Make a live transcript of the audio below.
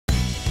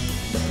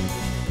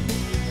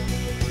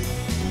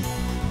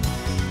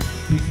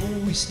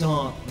we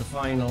start the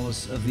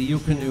finals of the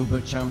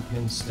Eukanuba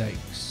Champion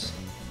Stakes,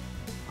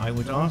 I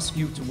would ask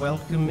you to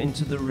welcome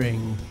into the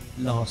ring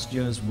last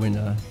year's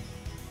winner,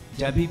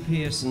 Debbie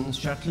Pearson's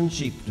Shetland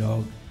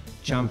Sheepdog,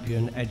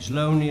 champion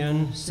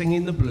Edgelonian,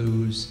 singing the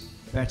blues,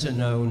 better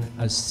known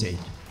as Sid.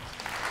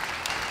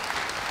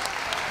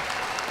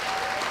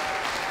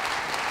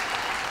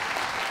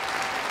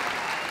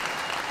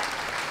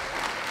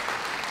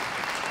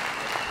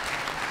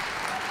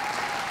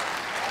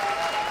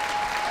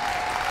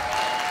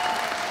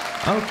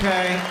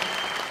 Okay,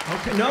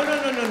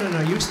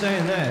 no, you stay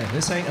in there.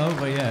 This ain't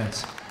over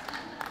yet.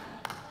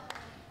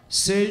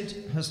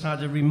 Sid has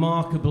had a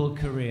remarkable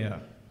career.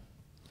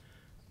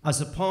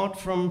 As apart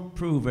from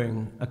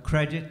proving a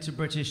credit to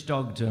British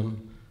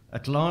dogdom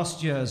at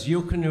last year's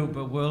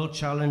Eukanuba World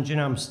Challenge in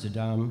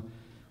Amsterdam,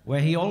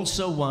 where he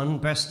also won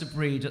Best of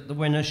Breed at the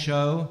Winners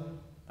Show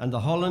and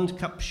the Holland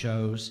Cup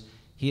shows,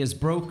 he has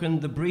broken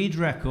the breed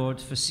record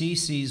for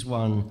CC's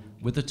won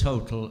with a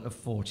total of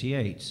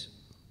 48.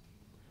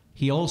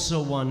 He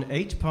also won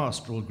 8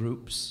 pastoral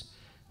groups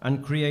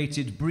and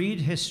created breed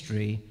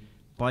history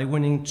by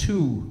winning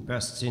 2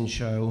 Bests in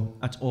Show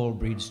at All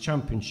Breeds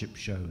Championship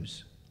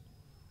shows.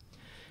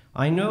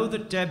 I know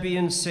that Debbie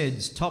and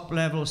Sid's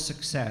top-level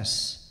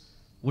success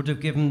would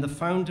have given the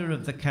founder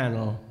of the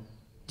kennel,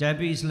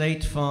 Debbie's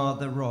late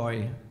father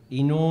Roy,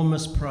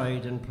 enormous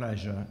pride and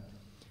pleasure,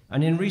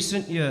 and in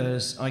recent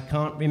years I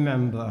can't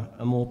remember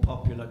a more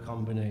popular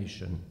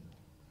combination.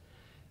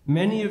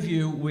 Many of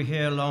you were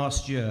here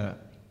last year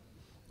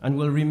and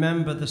will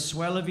remember the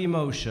swell of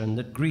emotion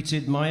that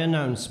greeted my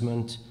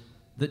announcement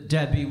that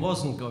Debbie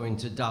wasn't going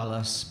to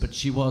Dallas, but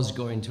she was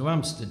going to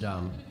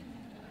Amsterdam.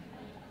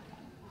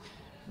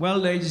 Well,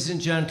 ladies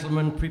and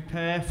gentlemen,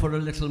 prepare for a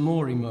little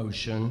more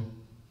emotion,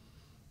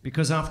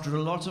 because after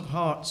a lot of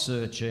heart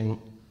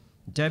searching,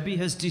 Debbie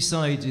has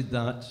decided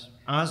that,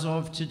 as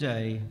of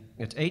today,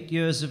 at 8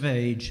 years of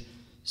age,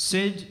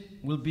 Sid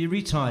will be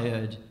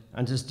retired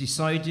and has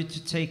decided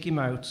to take him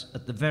out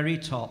at the very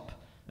top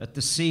at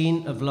the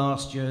scene of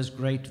last year's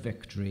great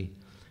victory.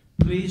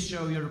 Please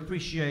show your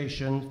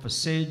appreciation for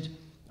Sid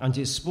and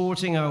his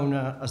sporting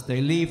owner as they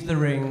leave the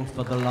ring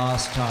for the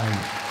last time.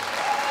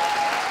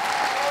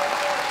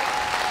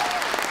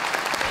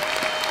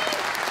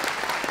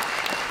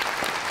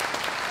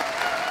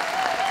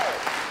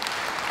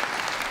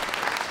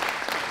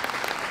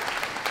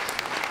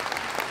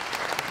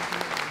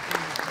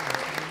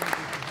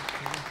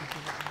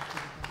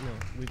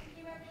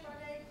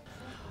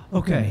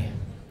 Okay.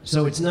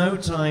 So it's now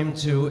time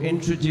to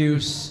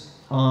introduce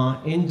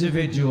our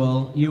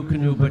individual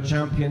Eukanuba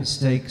Champion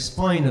Stakes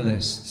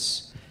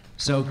finalists.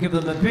 So give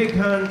them a big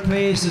hand,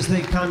 please, as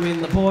they come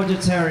in: the Border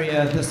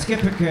Terrier, the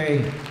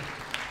Schipperke,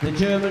 the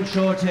German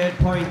Short-Haired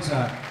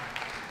Pointer,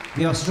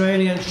 the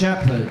Australian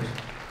Shepherd,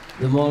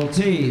 the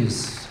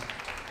Maltese,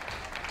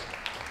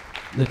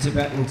 the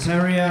Tibetan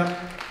Terrier,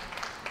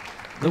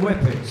 the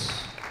Whippet,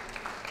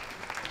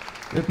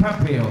 the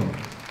Papillon,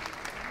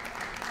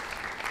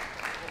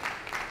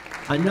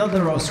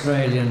 another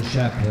Australian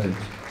Shepherd,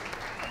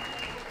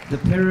 the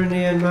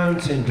Pyrenean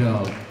Mountain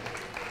Dog,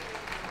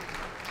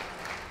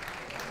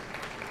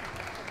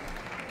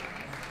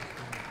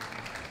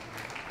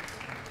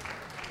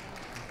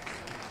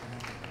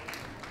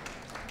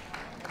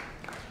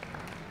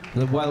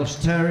 the Welsh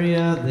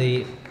Terrier,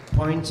 the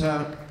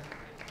Pointer,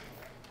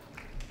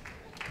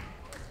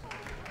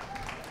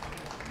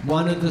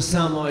 one of the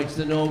Samoyeds,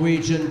 the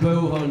Norwegian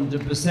Boohund, the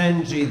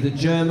Basenji, the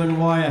German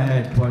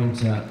Wirehead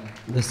Pointer,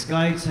 the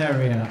Skye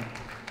Terrier,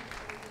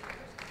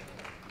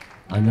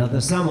 another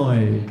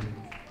Samoyed,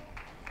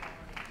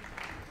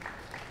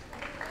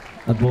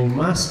 a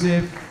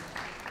Bullmastiff,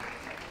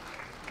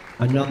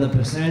 another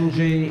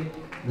Basenji,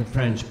 the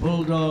French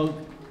Bulldog,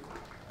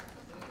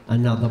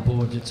 another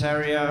Border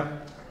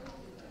Terrier,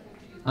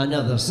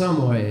 another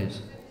Samoyed,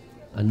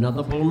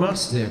 another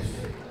Bullmastiff,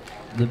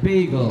 the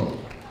Beagle,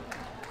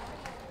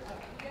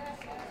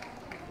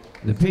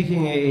 the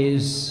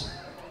Pekingese,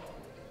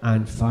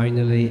 and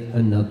finally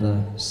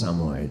another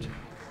Samoyed.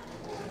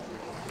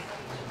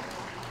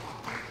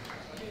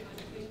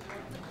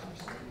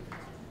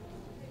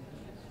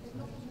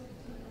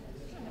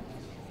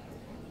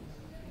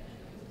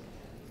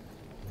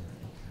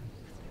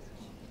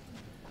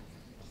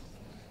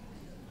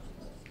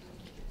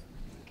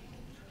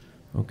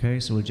 Okay,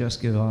 so we'll just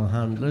give our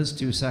handlers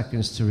 2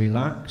 seconds to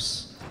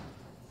relax,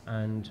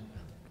 and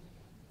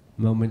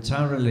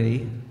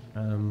momentarily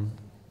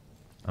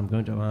I'm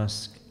going to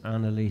ask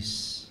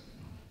Annalise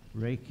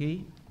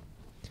Reiki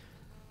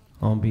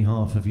on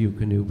behalf of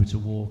Eukanuba to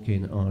walk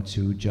in our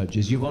 2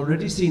 judges. You've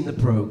already seen the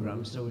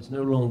program, so it's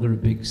no longer a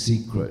big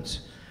secret.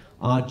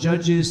 Our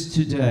judges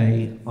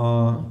today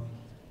are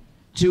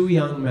 2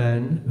 young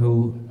men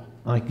who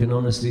I can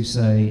honestly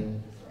say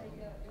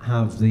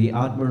have the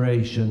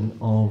admiration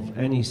of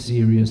any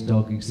serious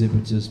dog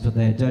exhibitors for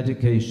their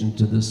dedication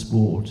to the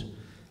sport.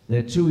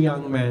 They're 2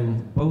 young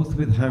men, both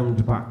with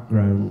hound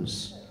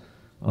backgrounds.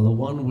 Although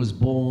one was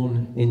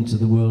born into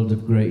the world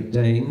of Great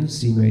Danes,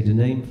 he made a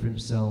name for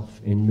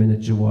himself in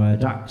miniature wire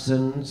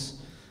dachshunds,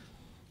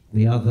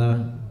 The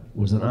other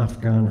was an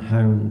Afghan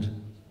hound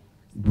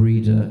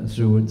breeder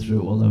through and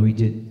through, although he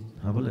did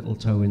have a little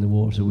toe in the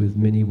water with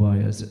mini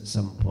wires at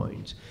some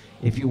point.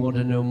 If you want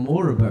to know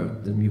more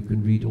about them, you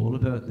can read all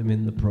about them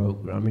in the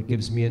programme. It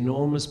gives me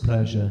enormous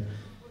pleasure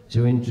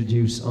to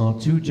introduce our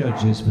two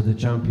judges for the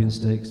Champion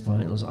Stakes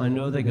Finals. I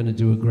know they're going to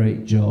do a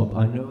great job.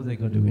 I know they're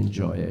going to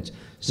enjoy it.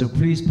 So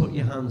please put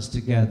your hands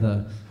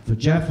together for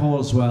Jeff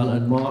Horswell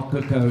and Mark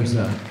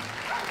Cocozza.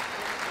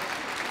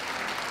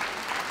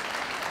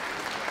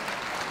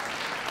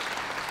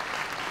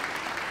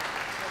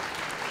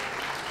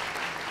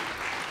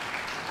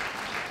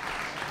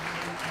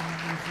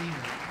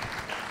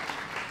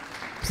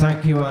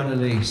 Thank you,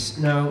 Annalise.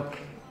 Now,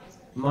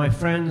 my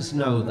friends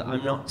know that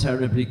I'm not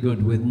terribly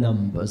good with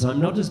numbers. I'm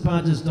not as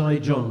bad as Di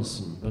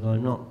Johnson, but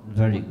I'm not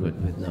very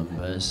good with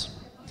numbers.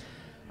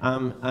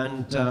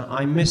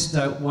 I missed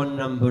out one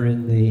number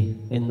in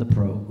the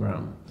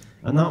programme,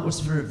 and that was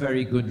for a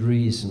very good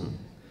reason,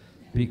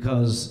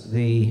 because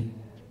the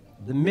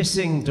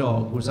missing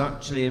dog was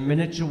actually a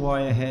miniature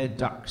wire-haired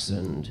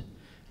dachshund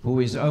who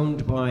is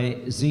owned by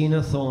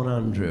Zena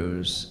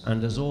Thorne-Andrews,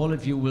 and as all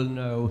of you will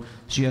know,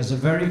 she has a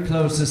very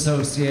close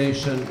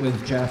association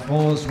with Jeff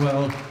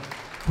Horswell,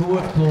 who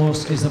of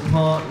course is a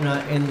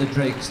partner in the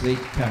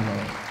Drakesleet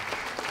kennel.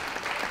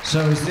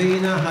 So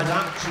Zena had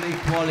actually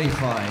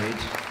qualified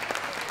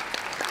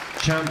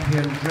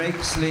champion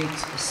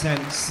Drakesleet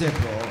St.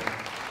 Sybil.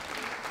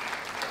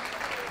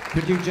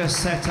 Could you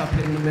just set up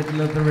in the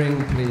middle of the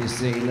ring, please,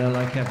 Zena,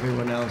 like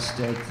everyone else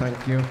did?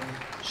 Thank you.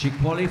 She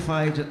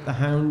qualified at the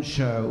Hound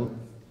Show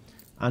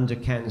under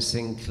Ken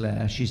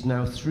Sinclair. She's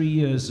now 3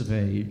 years of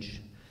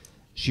age.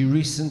 She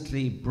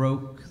recently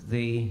broke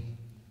the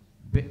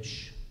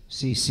bitch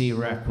CC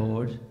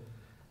record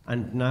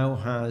and now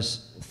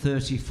has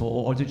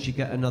 34, or did she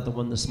get another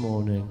one this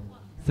morning?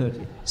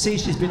 30. See,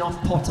 she's been off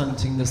pot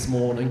hunting this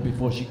morning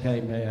before she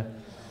came here.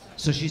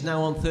 So she's now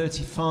on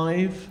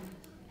 35.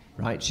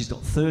 Right, she's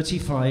got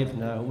 35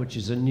 now, which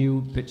is a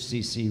new bitch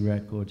CC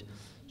record.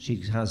 She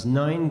has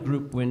 9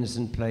 group wins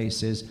and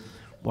places,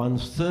 won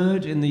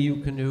 3rd in the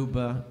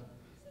Eukanuba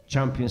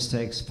Champion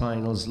Stakes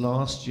Finals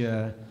last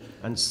year,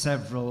 and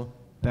several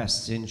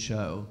bests in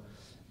show.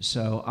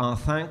 So our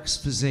thanks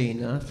for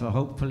Zena for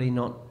hopefully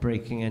not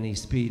breaking any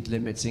speed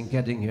limits in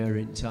getting here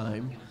in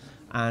time.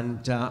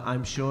 And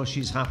I'm sure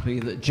she's happy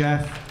that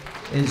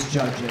Jeff is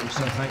judging.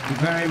 So thank you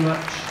very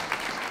much.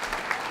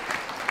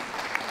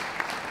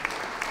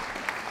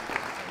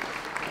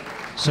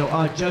 So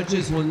our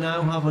judges will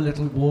now have a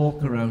little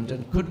walk around,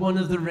 and could one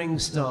of the ring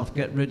staff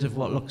get rid of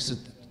what looks a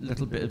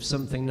little bit of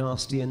something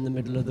nasty in the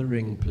middle of the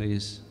ring,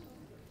 please?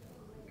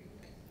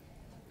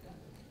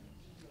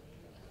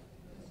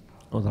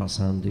 Oh, that's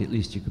handy. At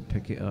least you could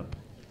pick it up.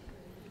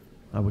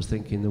 I was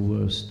thinking the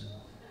worst.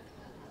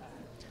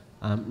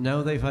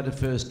 Now they've had a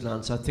first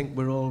glance. I think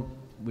we're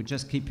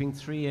just keeping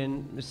 3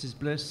 in, Mrs.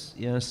 Bliss.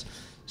 Yes.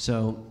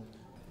 So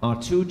our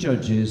 2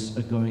 judges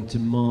are going to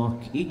mark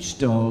each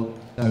dog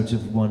out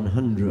of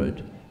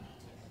 100.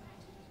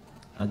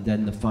 And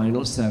then the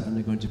final 7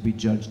 are going to be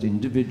judged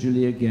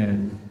individually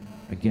again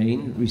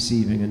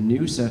receiving a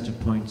new set of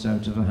points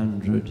out of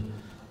 100,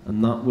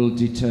 and that will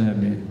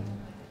determine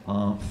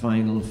our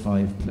final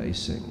 5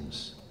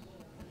 placings.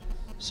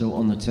 So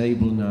on the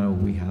table now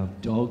we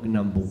have dog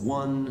number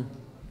 1,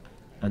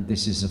 and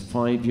this is a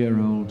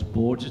 5-year-old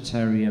Border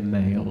Terrier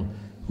male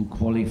who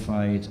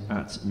qualified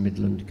at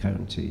Midland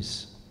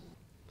Counties.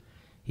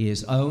 He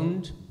is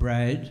owned,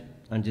 bred,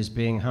 and is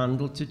being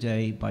handled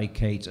today by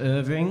Kate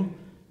Irving,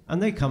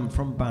 and they come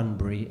from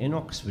Banbury in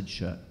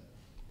Oxfordshire.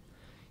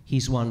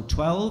 He's won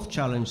 12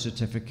 challenge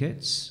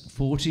certificates,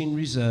 14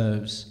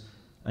 reserves,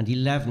 and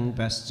 11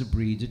 best of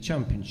breeder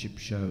championship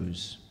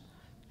shows.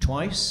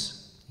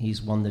 Twice,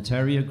 he's won the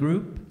Terrier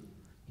group.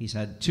 He's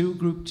had 2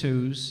 Group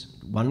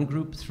 2s, 1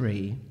 Group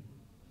 3,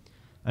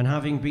 and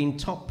having been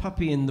top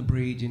puppy in the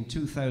breed in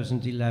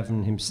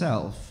 2011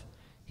 himself,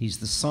 he's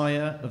the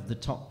sire of the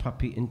top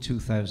puppy in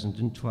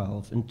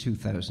 2012 and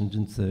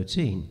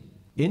 2013.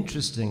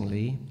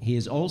 Interestingly, he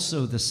is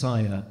also the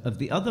sire of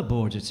the other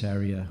Border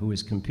Terrier who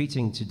is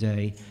competing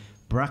today,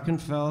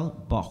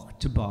 Brackenfell Bach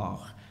to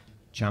Bach,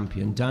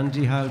 champion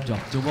Dandyhow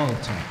Dr.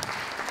 Walter.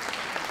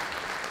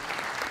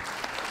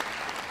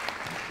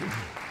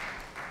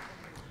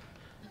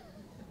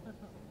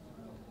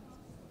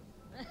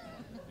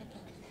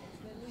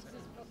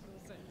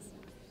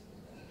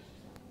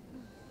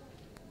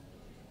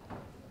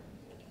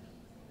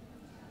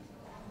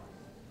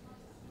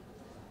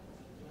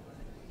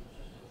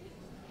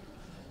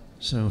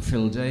 So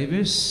Phil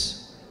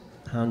Davis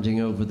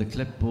handing over the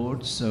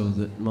clipboard so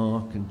that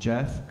Mark and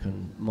Jeff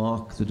can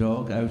mark the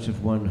dog out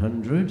of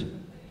 100.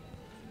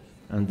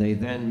 And they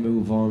then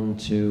move on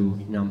to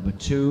number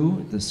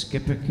 2, the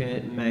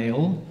Schipperke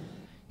male.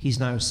 He's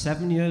now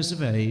 7 years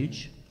of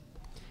age,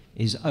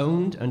 is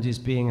owned and is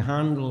being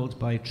handled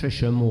by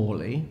Tricia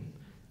Morley,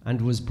 and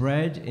was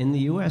bred in the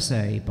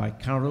USA by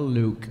Carol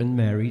Luke and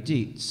Mary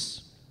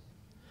Dietz.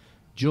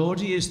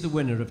 Geordie is the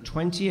winner of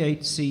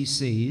 28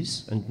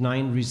 CCs and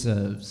 9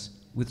 reserves,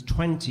 with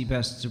 20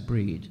 bests of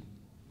breed.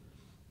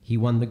 He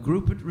won the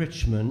Group at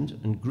Richmond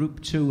and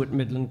Group 2 at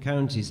Midland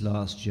Counties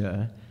last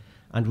year,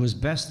 and was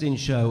best in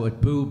show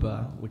at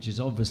Booba, which is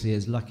obviously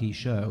his lucky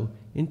show,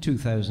 in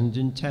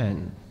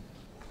 2010.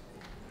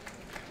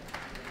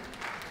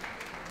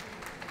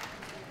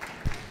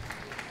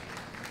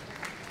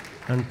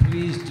 And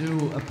please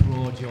do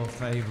applaud your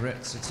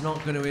favourites. It's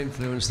not going to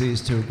influence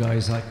these two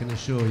guys, I can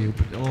assure you,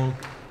 but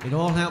it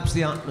all helps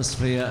the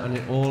atmosphere and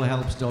it all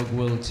helps Dog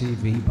World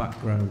TV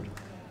background.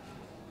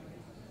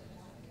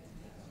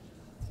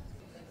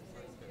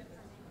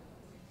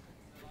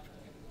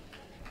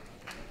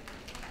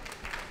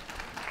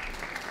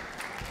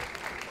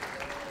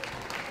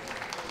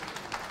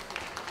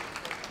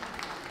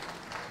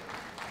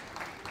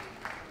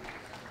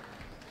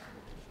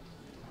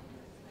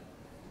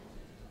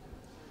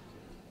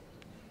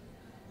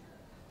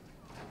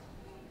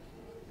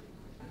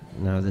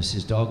 Now this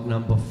is dog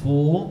number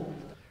 4.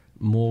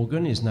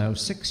 Morgan is now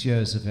 6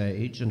 years of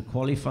age and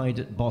qualified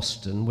at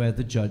Boston, where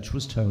the judge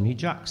was Tony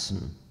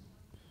Jackson.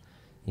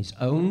 He's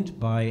owned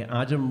by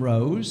Adam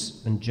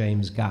Rose and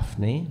James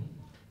Gaffney,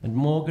 and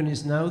Morgan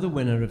is now the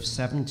winner of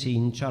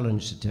 17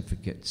 challenge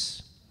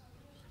certificates.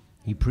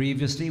 He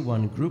previously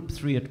won Group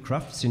 3 at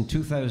Crufts in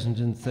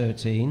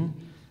 2013,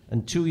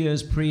 and 2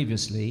 years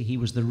previously he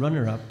was the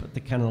runner-up at the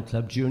Kennel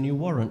Club Junior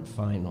Warrant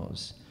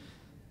Finals.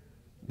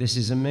 This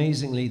is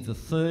amazingly the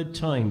 3rd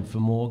time for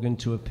Morgan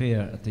to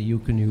appear at the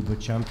Eukanuba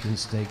Champion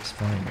Stakes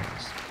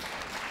Finals.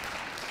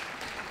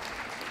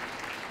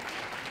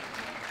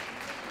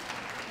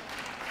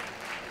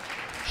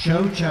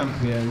 Show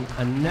champion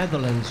and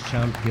Netherlands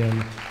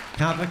champion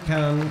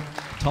Kavakan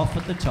Toff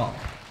at the Top,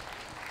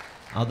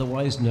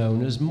 otherwise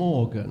known as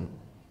Morgan.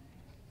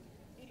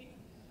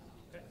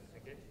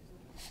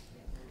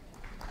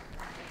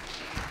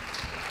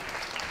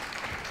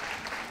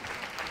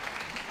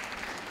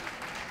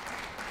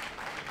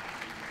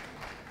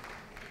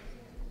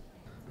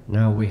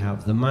 Now we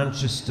have the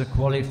Manchester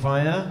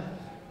qualifier,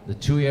 the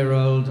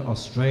 2-year-old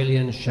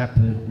Australian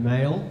Shepherd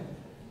male.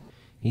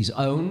 He's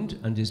owned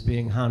and is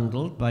being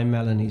handled by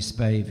Melanie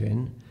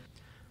Spavin.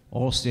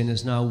 Austin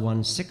has now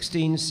won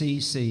 16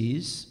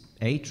 CCs,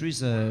 8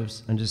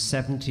 reserves, and has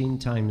 17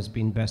 times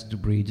been best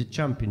of breed at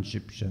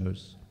championship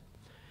shows.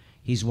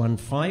 He's won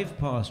 5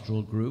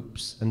 pastoral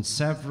groups and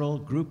several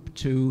Group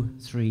 2,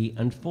 3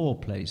 and 4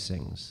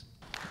 placings.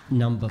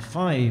 Number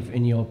 5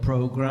 in your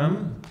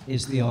programme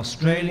is the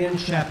Australian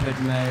Shepherd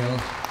male,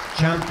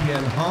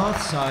 champion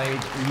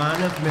Hearthside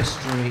Man of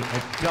Mystery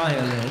at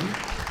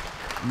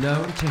Dialynne,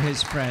 known to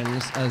his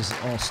friends as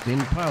Austin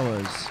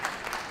Powers.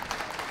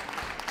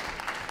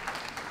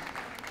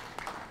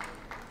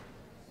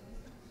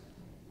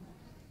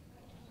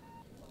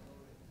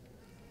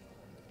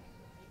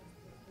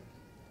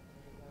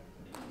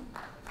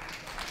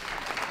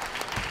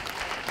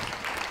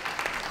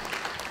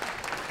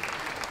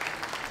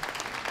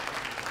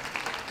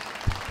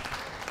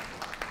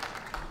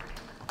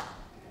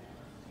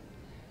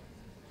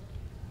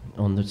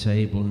 On the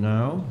table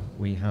now,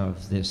 we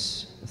have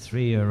this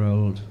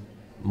 3-year-old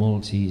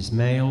Maltese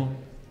male,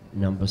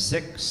 number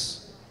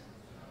 6,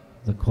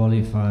 the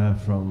qualifier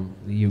from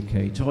the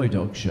UK Toy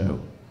Dog Show,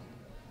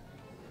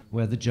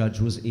 where the judge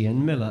was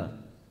Ian Miller.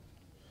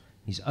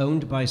 He's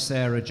owned by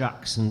Sarah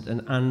Jackson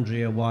and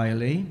Andrea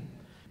Wiley.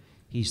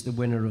 He's the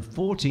winner of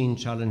 14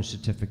 challenge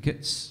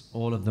certificates,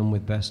 all of them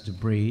with best of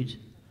breed,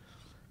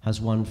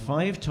 has won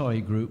 5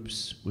 toy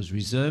groups, was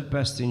reserve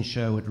best in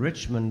show at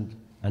Richmond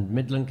and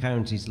Midland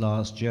Counties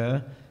last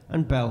year,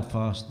 and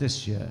Belfast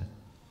this year.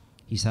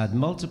 He's had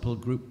multiple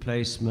group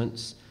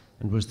placements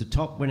and was the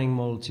top winning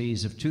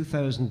Maltese of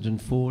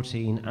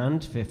 2014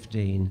 and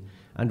 15,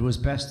 and was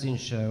best in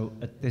show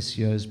at this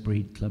year's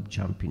Breed Club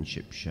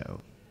Championship show.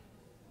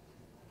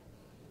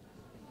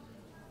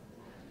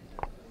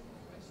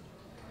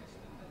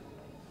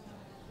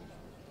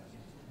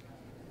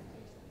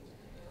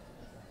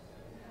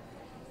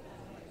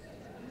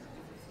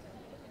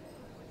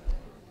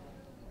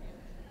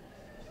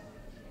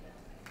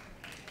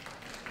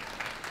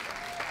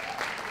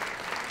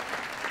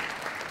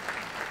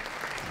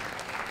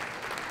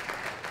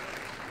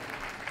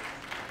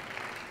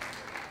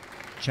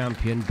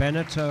 Champion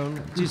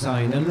Benatone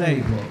designer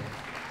label,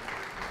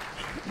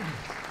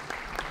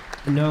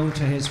 known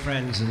to his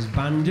friends as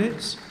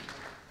Bandits.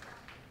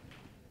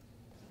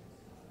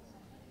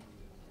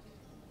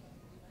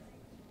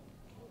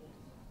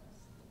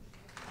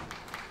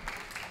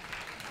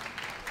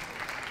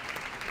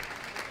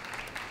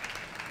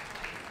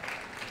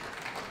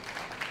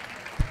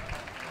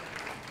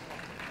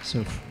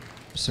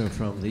 So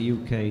from the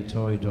UK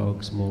Toy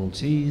Dogs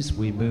Maltese,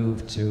 we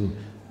move to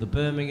the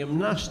Birmingham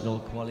National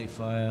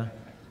qualifier,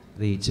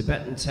 the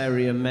Tibetan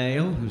Terrier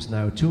male, who's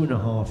now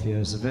 2.5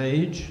 years of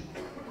age,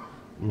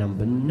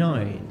 number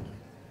 9.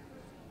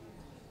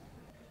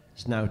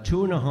 He's now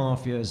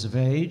 2.5 years of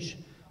age,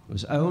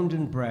 was owned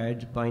and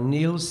bred by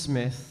Neil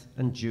Smith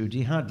and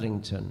Judy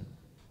Hadlington.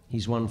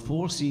 He's won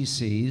 4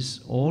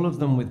 CCs, all of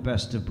them with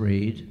best of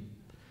breed,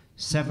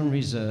 7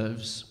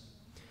 reserves.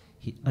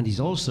 And he's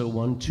also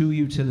won 2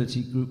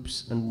 utility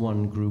groups and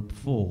 1 Group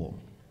 4.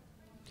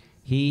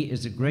 He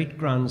is a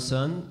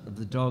great-grandson of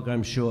the dog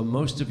I'm sure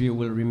most of you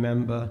will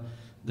remember,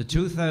 the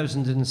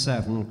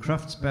 2007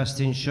 Crufts Best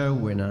in Show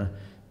winner,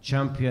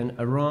 champion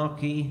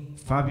Iraqi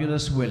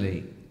Fabulous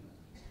Willie.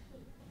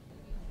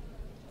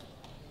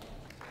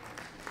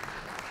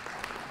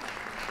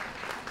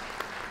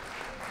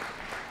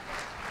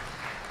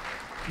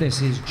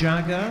 This is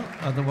Jagger,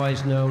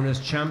 otherwise known as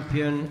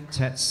champion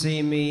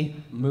Tetsimi,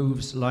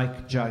 moves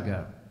like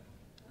Jagger.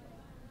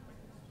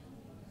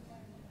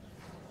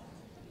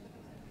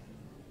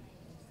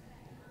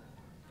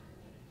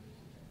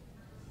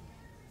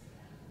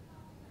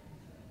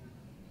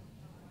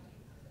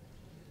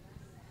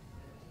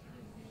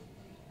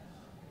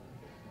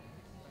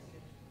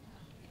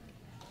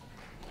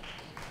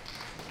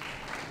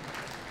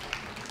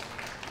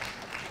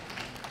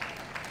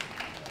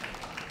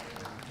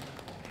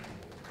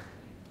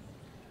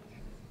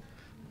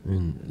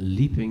 And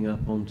leaping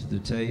up onto the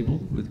table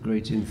with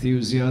great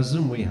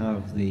enthusiasm, we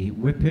have the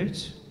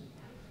Whippet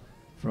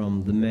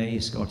from the May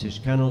Scottish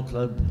Kennel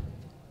Club,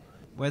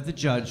 where the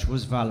judge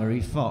was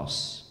Valerie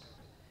Foss.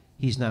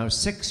 He's now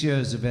 6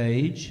 years of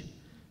age,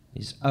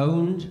 is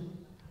owned,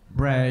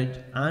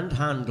 bred and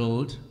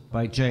handled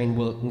by Jane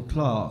Wilton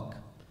Clark.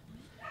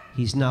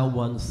 He's now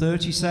won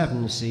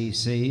 37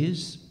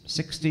 CCs,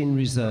 16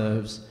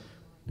 reserves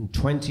and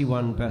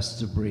 21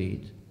 bests of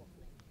breed.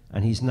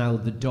 And he's now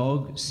the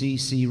dog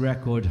CC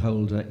record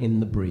holder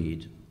in the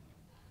breed.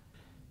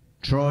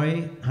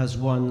 Troy has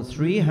won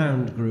 3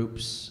 hound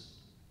groups,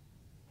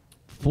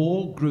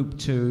 4 Group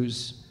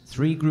 2s,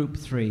 3 Group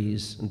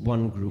 3s, and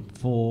 1 Group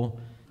 4.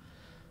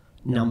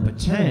 Number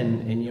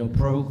 10 in your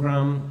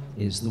programme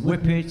is the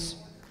Whippet,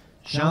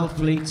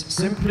 Shalfleet,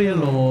 Simply a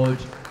Lord,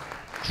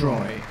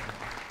 Troy.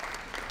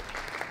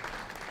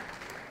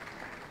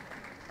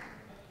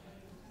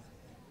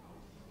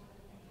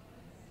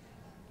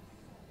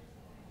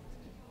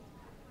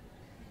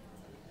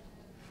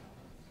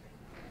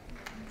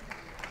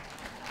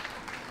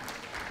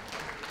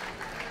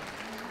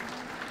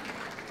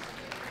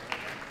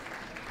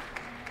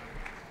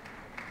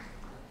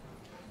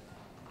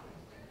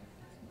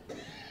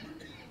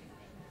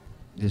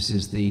 This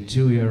is the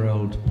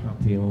 2-year-old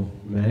Papillon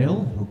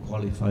male who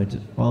qualified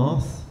at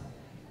Bath,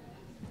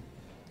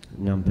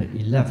 number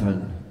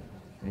 11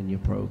 in your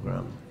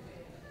programme.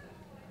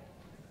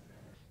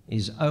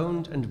 Is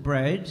owned and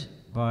bred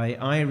by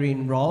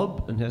Irene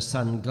Robb and her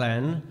son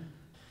Glenn.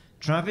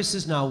 Travis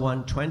has now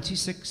won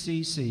 26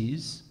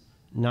 CCs,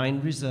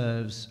 9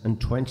 reserves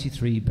and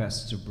 23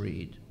 bests of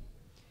breed.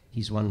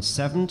 He's won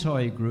 7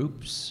 toy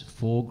groups,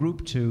 4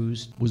 Group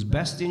 2s, was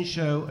best in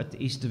show at the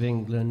East of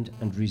England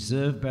and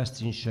reserve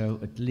best in show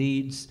at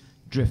Leeds,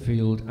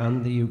 Driffield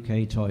and the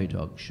UK Toy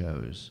Dog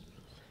shows.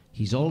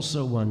 He's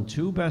also won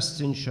 2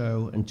 bests in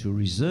show and 2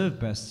 reserve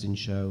bests in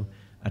show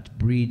at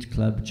Breed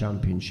Club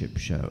Championship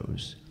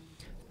shows.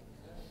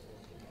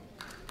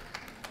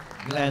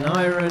 Glen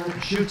Iron,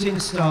 shooting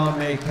star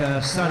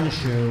maker,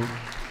 Sunshoe,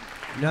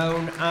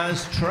 known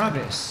as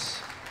Travis.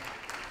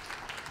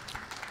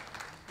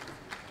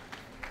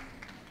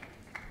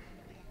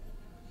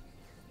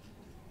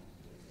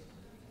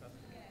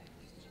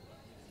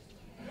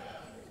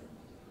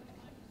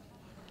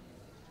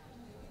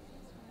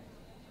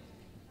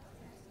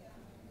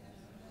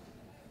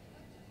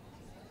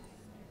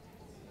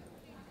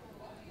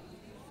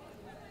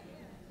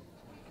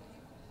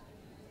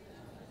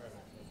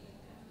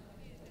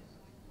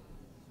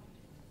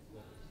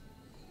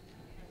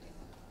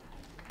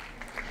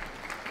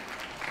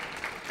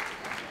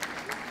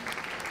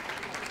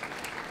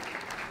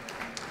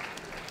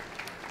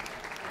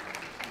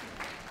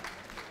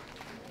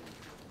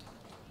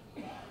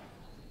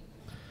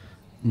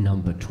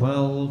 Number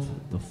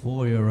 12, the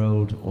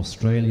 4-year-old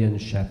Australian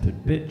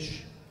Shepherd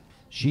bitch.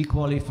 She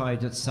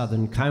qualified at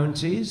Southern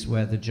Counties,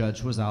 where the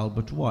judge was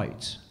Albert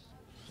White.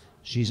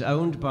 She's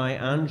owned by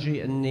Angie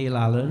and Neil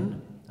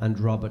Allen and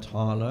Robert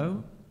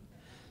Harlow.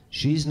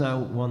 She's now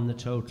won the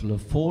total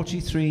of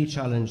 43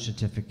 challenge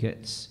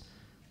certificates,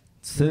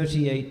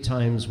 38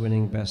 times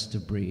winning best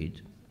of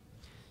breed.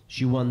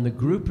 She won the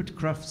group at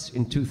Crufts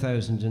in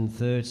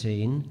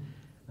 2013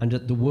 and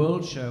at the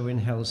World Show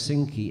in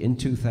Helsinki in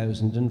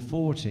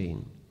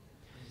 2014.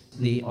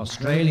 The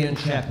Australian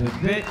Shepherd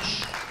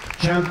bitch,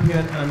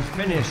 champion and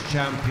Finnish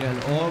champion,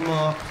 all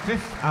mark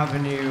 5th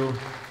Avenue,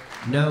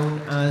 known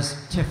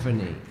as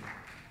Tiffany.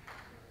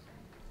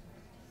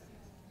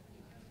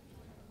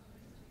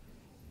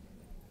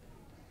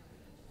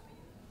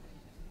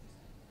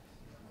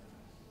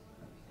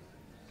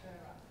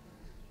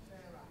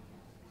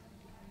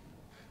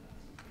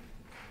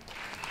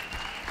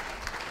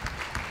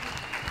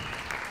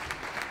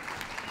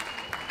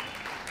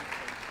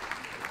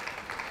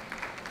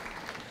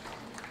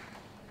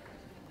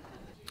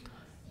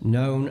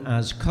 Known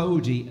as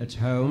Cody at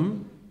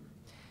home.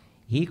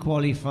 He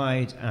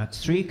qualified at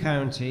 3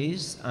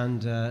 counties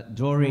under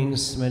Doreen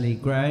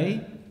Smillie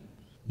Gray.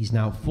 He's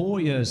now 4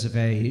 years of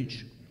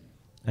age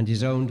and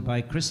is owned by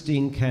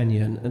Christine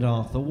Kenyon and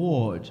Arthur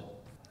Ward.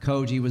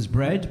 Cody was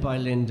bred by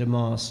Linda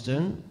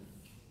Marston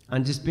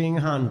and is being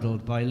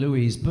handled by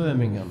Louise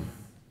Birmingham.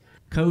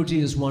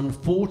 Cody has won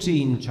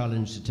 14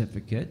 challenge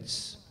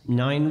certificates,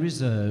 9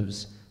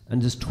 reserves,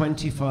 and has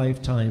 25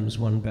 times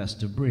won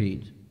best of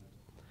breed.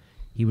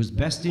 He was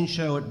best in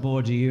show at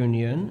Border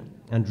Union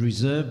and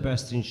reserve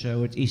best in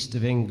show at East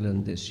of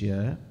England this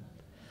year.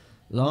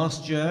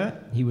 Last year,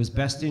 he was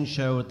best in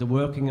show at the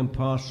Working and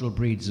Pastoral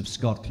Breeds of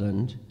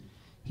Scotland.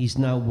 He's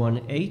now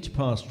won 8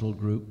 pastoral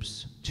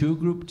groups, 2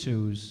 Group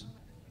 2s.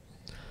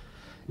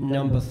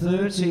 Number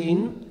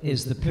 13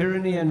 is the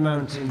Pyrenean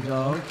mountain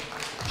dog,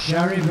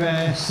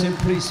 Charivet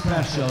Simply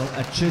Special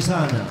at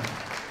Chisana.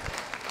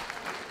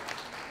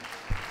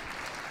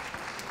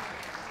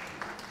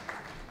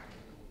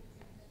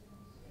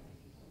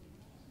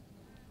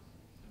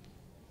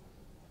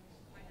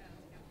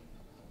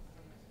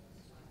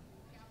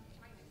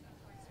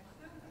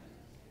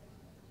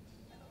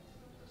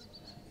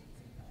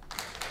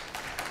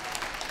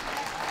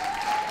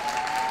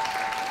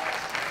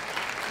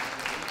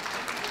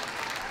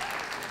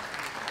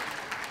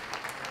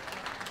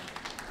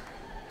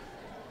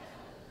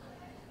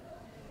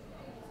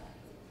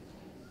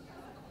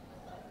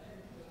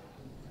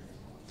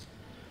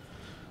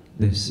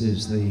 This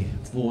is the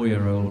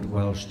 4-year-old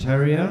Welsh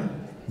Terrier,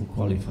 who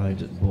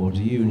qualified at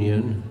Border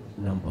Union.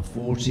 Number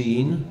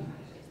 14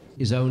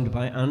 is owned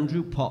by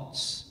Andrew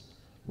Potts,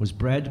 was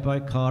bred by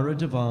Cara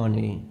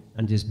Devani,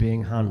 and is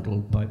being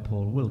handled by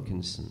Paul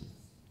Wilkinson.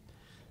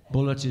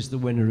 Bullet is the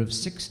winner of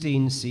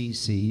 16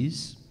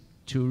 CCs,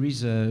 2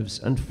 reserves,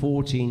 and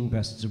 14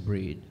 bests of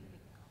breed.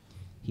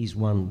 He's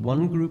won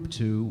 1 Group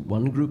 2,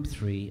 1 Group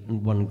 3,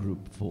 and 1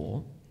 Group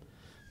 4.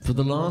 For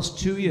the last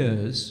 2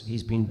 years,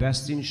 he's been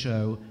best in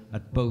show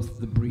at both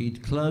the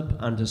Breed Club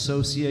and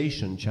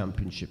Association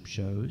Championship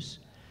shows,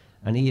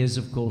 and he is,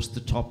 of course,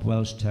 the top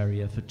Welsh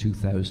Terrier for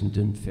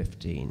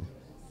 2015.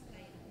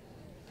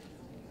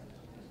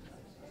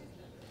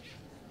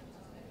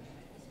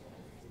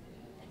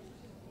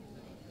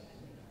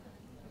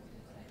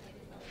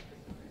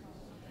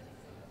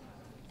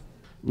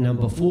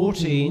 Number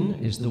 14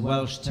 is the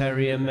Welsh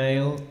Terrier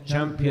male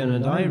champion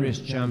and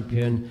Irish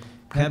champion,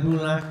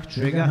 Cebulach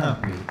Trigger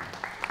Happy,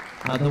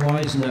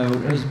 otherwise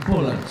known as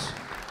Bullet.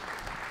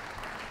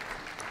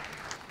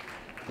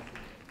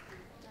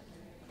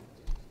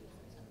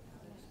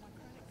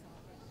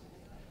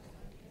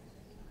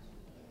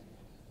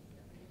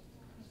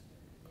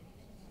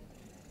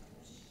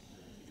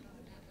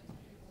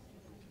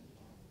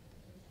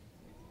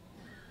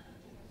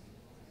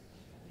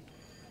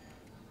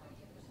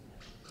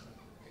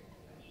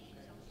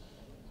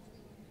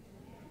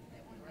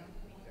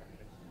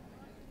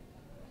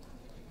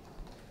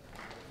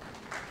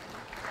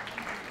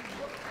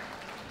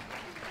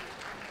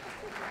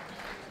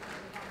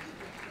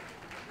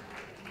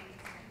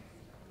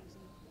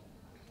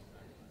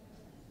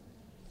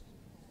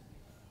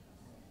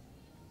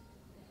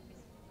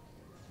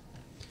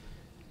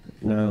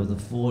 Now the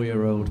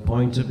 4-year-old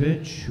pointer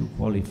bitch, who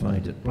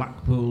qualified at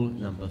Blackpool,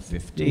 number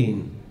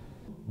 15,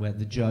 where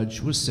the judge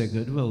was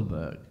Sigurd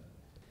Wilberg,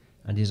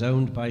 and is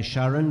owned by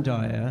Sharon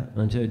Dyer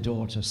and her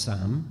daughter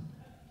Sam.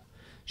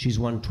 She's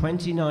won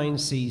 29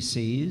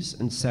 CCs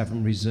and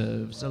 7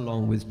 reserves,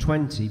 along with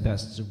 20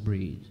 bests of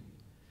breed.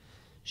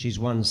 She's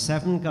won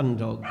 7 gun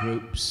dog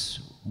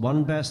groups,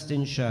 1 best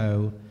in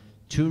show,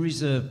 2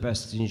 reserve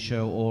best in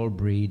show all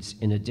breeds,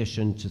 in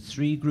addition to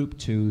 3 Group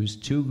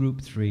 2s, 2 Group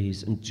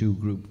 3s, and 2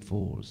 Group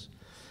 4s.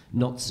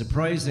 Not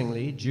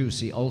surprisingly,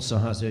 Juicy also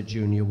has her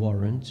junior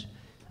warrant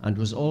and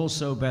was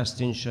also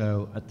best in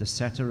show at the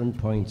Setter and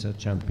Pointer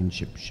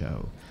Championship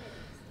show.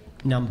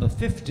 Number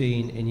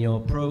 15 in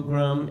your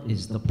program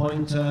is the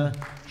Pointer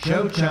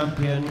Show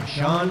Champion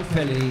Sean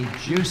Philly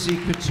Juicy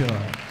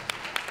Couture.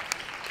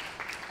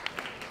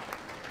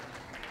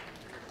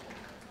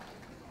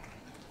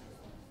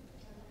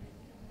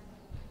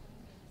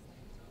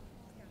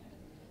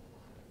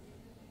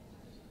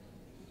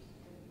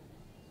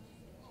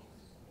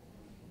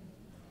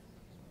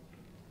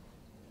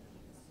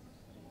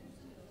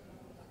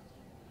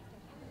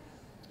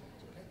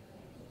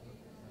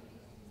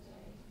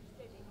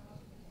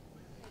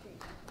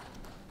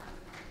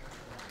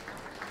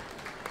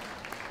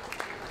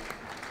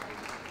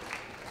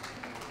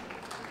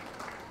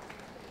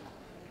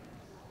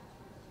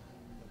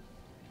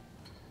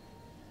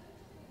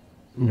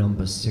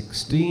 Number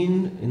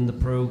 16 in the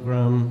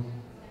program,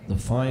 the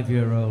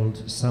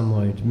 5-year-old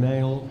Samoyed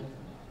male,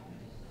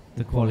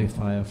 the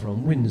qualifier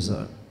from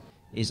Windsor,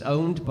 is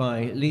owned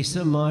by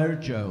Lisa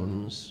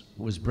Meyer-Jones,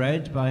 was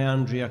bred by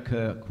Andrea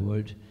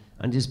Kirkwood,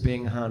 and is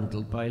being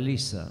handled by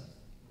Lisa.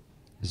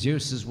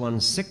 Zeus has won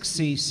 6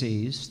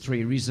 CCs,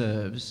 3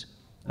 reserves,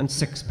 and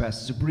 6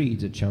 bests of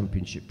breed at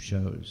championship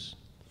shows.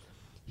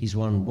 He's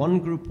won 1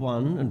 Group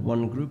 1 and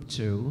 1 Group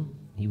 2.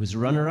 He was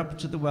runner-up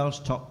to the Welsh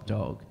Top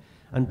Dog,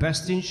 and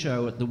best in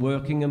show at the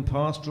Working and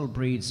Pastoral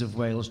Breeds of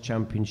Wales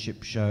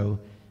Championship show,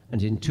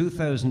 and in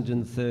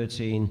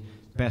 2013,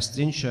 best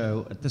in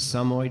show at the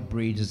Samoyed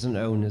Breeders and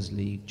Owners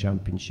League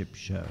Championship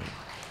show.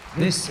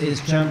 This is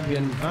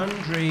champion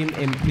Vandreem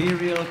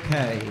Imperial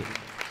K.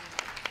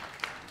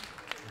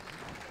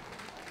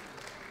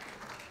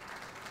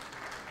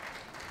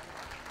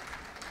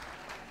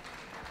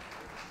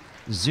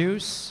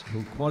 Zeus,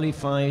 who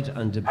qualified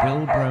under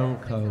Bill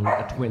Brown-Cole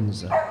at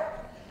Windsor.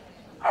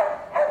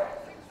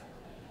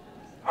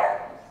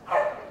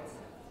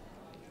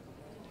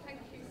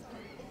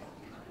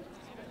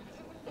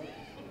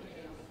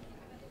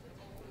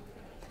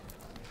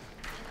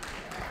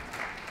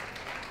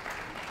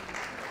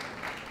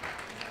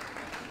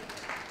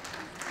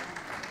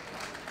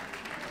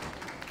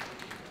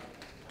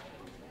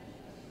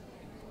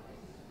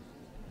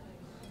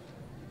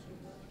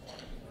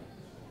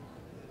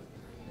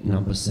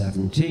 Number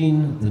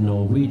 17, the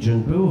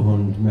Norwegian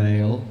Bohund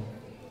male,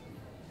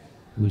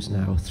 who's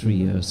now 3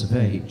 years of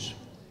age,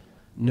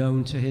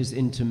 known to his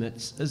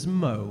intimates as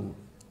Mo,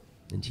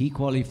 and he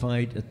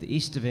qualified at the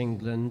East of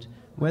England,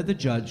 where the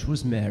judge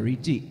was Mary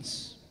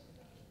Dietz.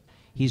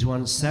 He's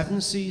won 7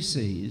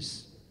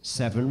 CCs,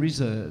 7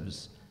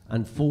 reserves,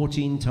 and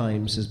 14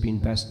 times has been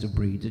best of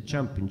breed at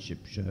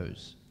championship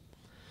shows.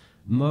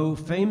 Mo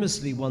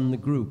famously won the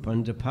group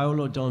under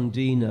Paolo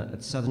Dondina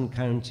at Southern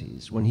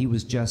Counties when he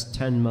was just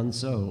 10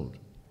 months old.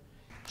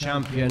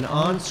 Champion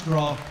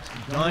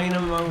Arnscroft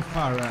Dynamo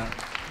Farah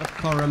of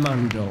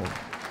Coromandel.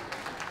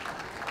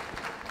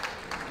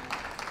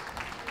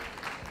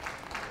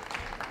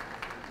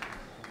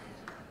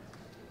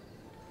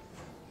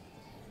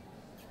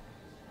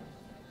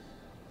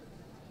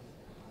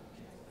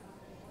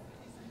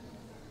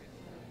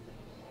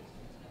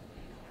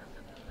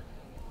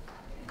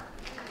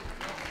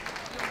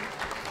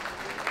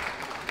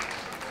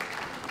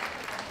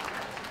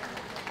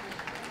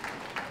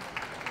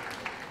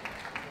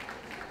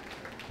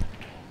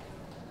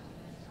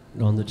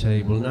 On the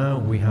table now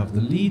we have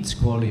the Leeds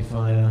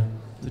qualifier,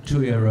 the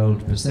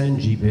 2-year-old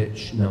Pasenji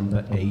bitch,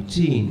 number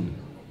 18.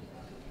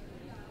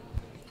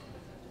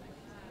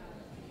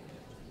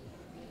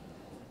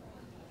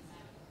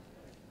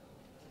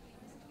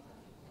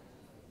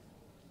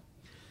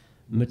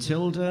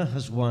 Matilda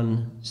has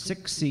won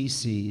 6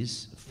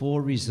 CCs,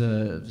 4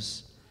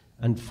 reserves,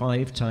 and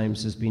 5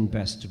 times has been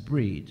best of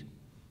breed.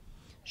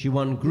 She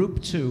won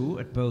Group 2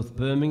 at both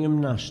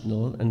Birmingham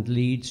National and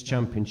Leeds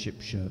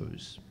Championship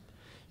shows.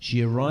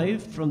 She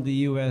arrived from the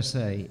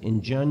USA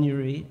in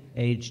January,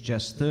 aged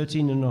just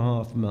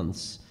 13.5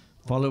 months,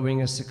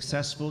 following a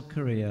successful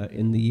career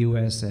in the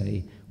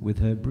USA with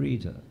her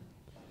breeder.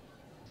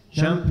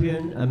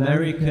 Champion,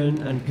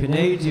 American and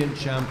Canadian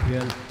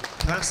champion,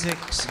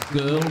 Classics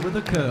Girl with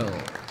a Curl,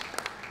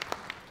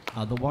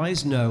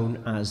 otherwise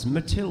known as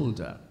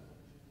Matilda.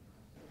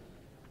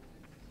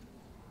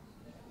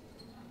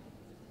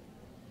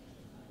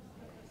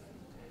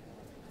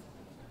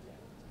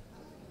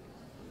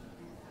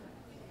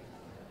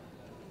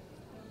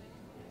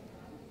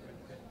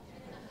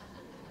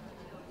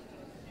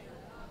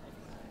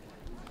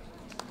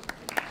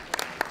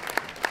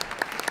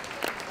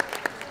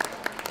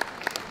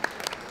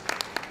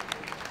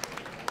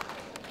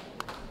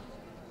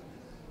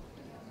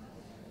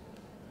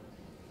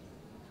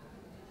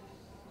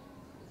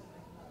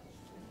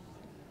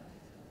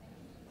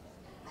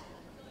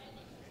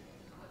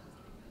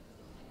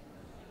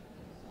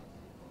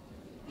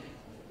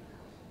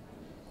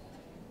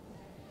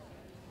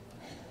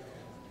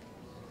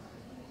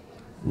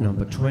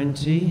 Number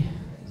 20,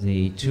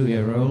 the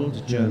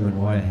 2-year-old German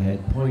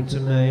Wirehead Pointer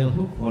male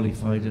who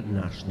qualified at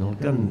National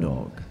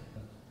Gundog.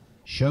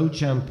 Show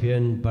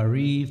champion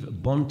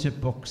Bariv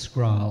Bontepok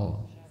Skral.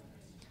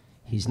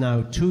 He's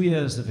now 2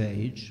 years of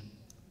age,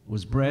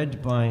 was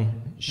bred by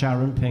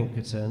Sharon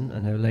Pinkerton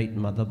and her late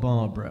mother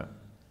Barbara.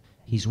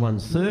 He's won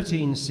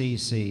 13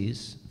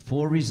 CCs,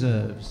 4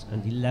 reserves,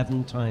 and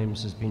 11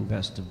 times has been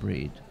best of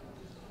breed.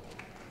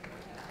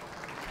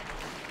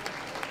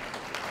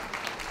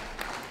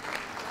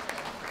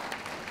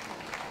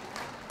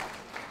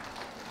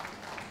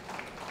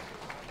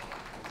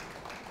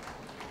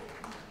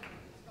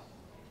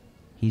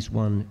 He's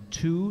won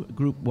 2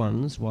 Group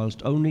 1s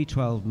whilst only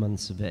 12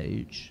 months of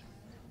age.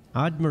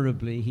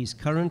 Admirably, he's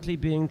currently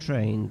being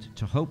trained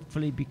to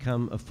hopefully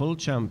become a full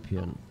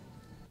champion.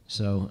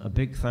 So a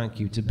big thank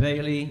you to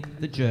Bailey,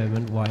 the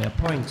German wire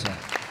pointer.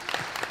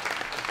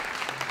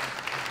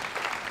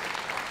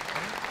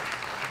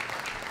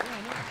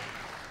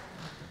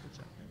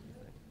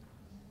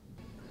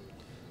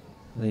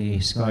 The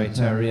Skye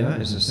Terrier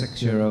is a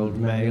 6-year-old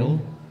male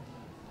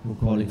who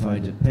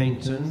qualified at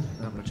Paynton,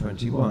 number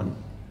 21.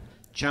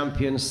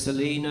 Champion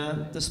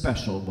Salena, the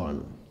special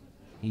one.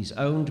 He's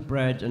owned,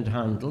 bred and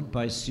handled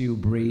by Sue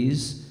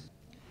Breeze.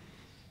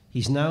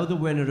 He's now the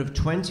winner of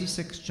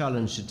 26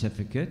 challenge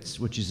certificates,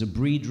 which is a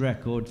breed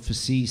record for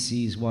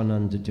CCs won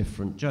under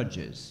different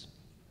judges.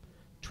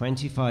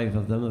 25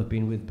 of them have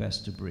been with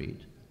best of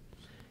breed.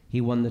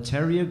 He won the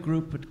Terrier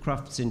group at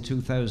Crufts in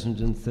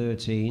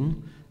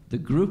 2013, the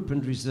group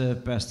and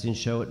reserve best in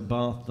show at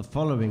Bath the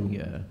following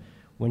year,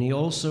 when he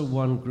also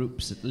won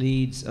groups at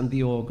Leeds and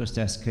the August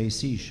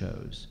SKC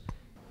shows.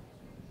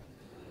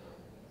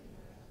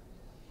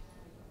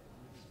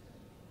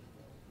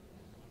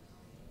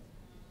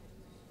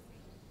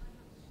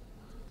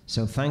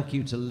 So thank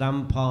you to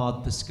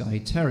Lampard the Skye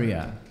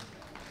Terrier.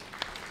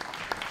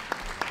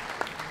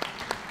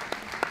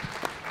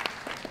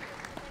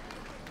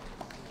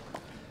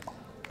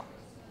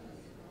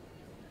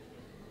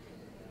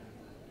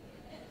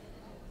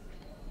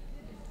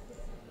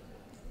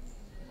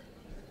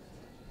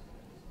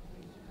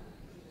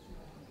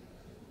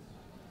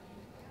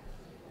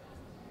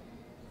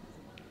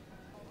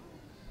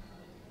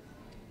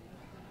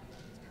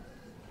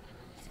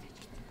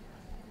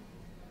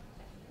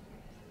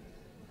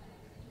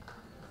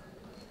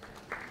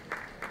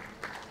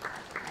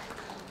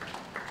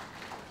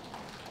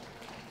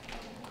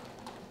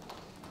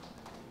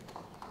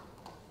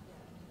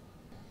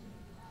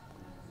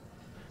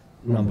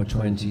 Number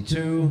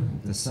 22,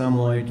 the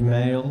Samoyed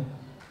male.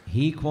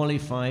 He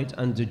qualified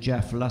under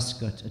Jeff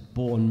Luscott at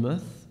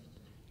Bournemouth,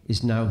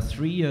 is now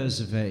 3 years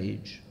of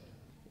age,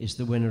 is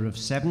the winner of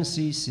 7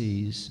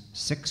 CCs,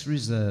 6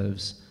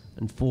 reserves,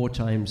 and 4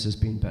 times has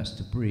been best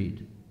of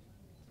breed.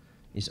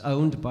 Is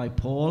owned by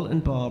Paul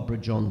and Barbara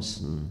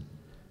Johnson,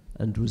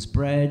 and was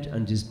bred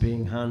and is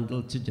being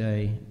handled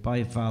today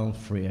by Val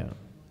Freer.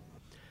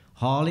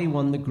 Harley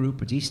won the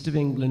group at East of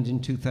England in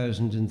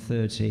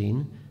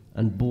 2013,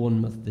 and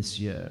Bournemouth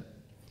this year.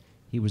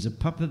 He was a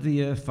Pup of the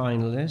Year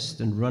finalist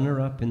and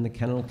runner-up in the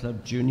Kennel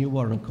Club Junior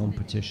Warrant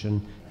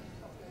competition.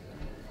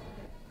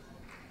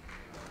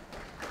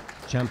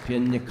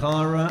 Champion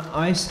Nicara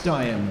Ice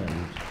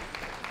Diamond,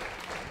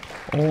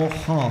 or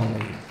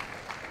Harley.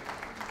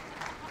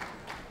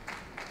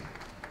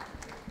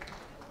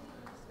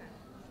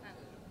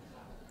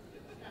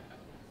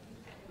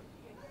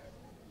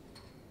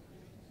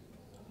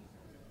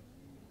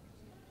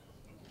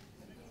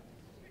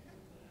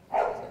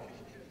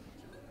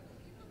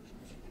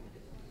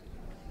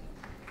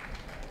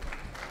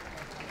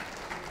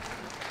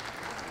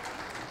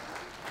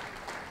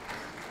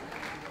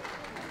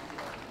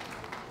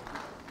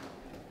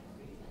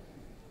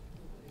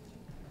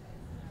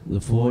 The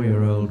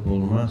 4-year-old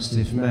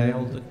Bullmastiff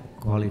male, the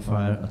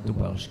qualifier at the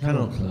Welsh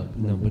Kennel Club,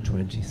 number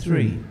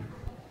 23.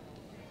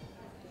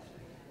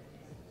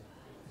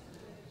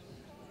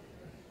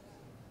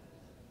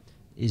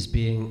 Is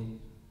being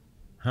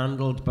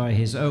handled by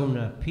his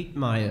owner, Pete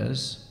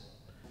Myers.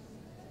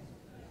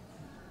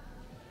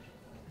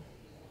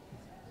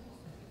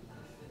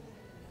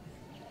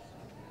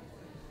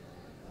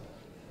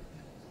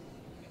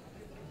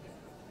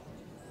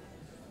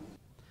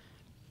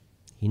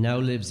 He now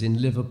lives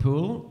in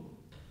Liverpool.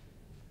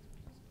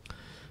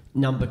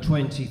 Number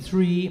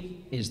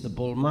 23 is the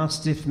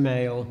Bullmastiff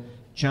male,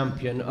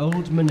 champion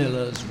Old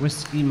Manila's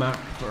Whisky Mac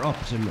for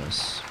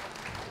Optimus.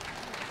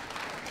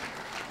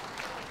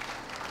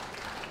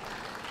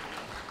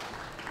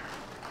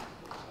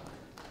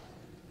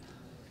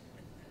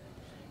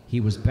 He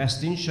was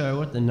best in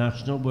show at the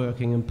National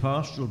Working and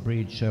Pastoral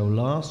Breed Show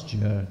last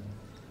year,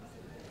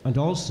 and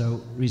also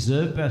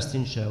reserve best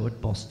in show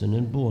at Boston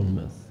and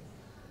Bournemouth.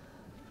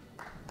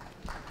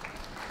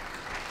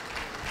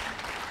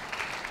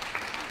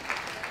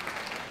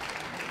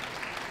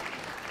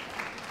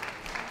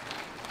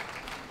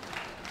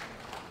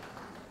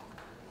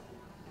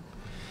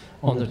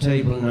 On the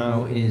table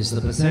now is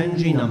the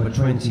Basenji, number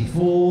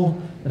 24,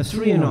 a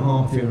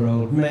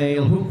 3.5-year-old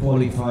male who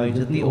qualified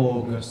at the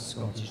August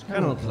Scottish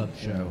Kennel Club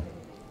show.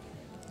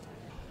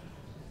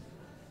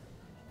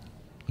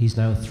 He's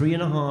now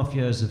 3.5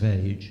 years of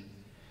age,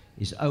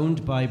 is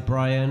owned by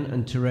Brian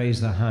and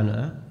Teresa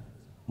Hanna,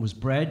 was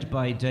bred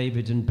by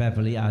David and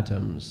Beverly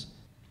Adams.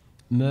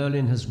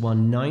 Merlin has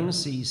won 9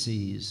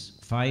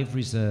 CCs, 5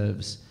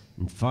 reserves,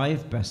 and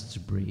 5 bests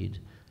of breed,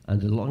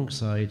 and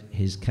alongside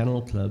his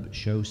Kennel Club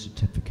Show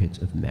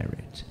Certificate of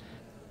Merit.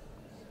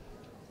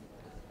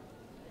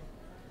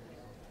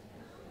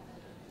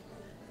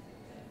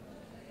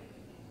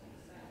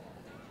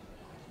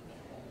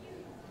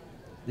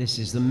 This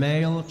is the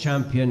male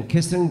champion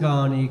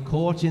Kisangani,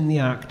 caught in the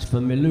act for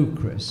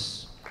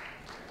Milucris.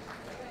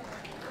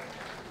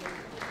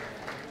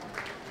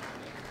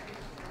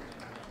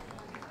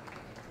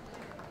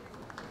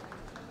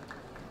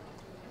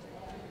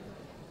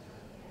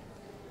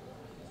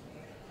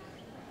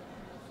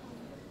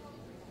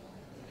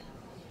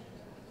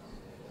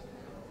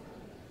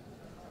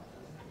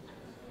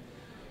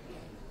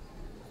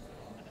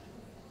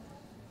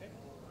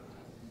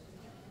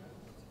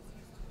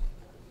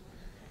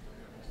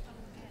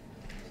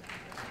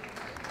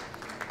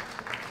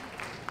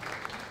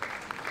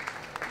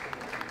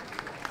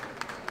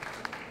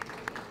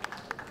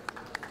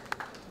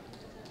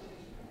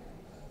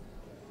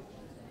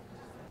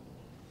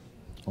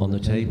 On the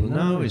table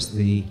now is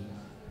the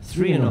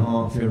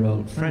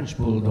 3.5-year-old French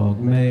Bulldog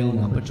male,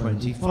 number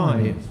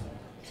 25.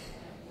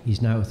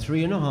 He's now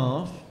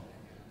 3.5,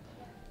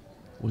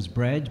 was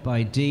bred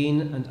by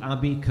Dean and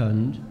Abby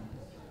Kund,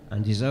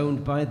 and is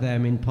owned by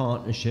them in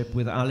partnership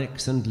with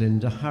Alex and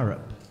Linda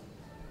Harrop.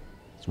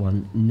 He's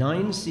won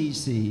 9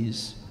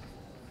 CCs,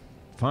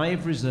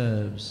 5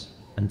 reserves,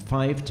 and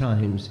 5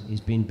 times he's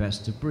been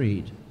best of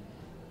breed.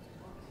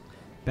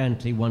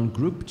 Bentley won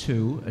Group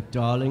 2 at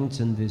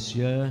Darlington this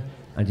year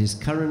and is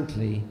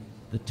currently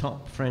the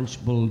top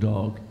French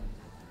bulldog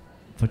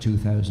for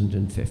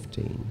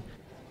 2015.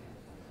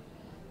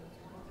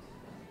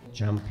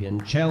 Champion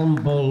Chelm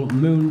Bull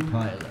Moon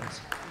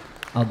Pilot,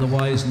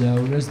 otherwise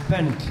known as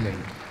Bentley.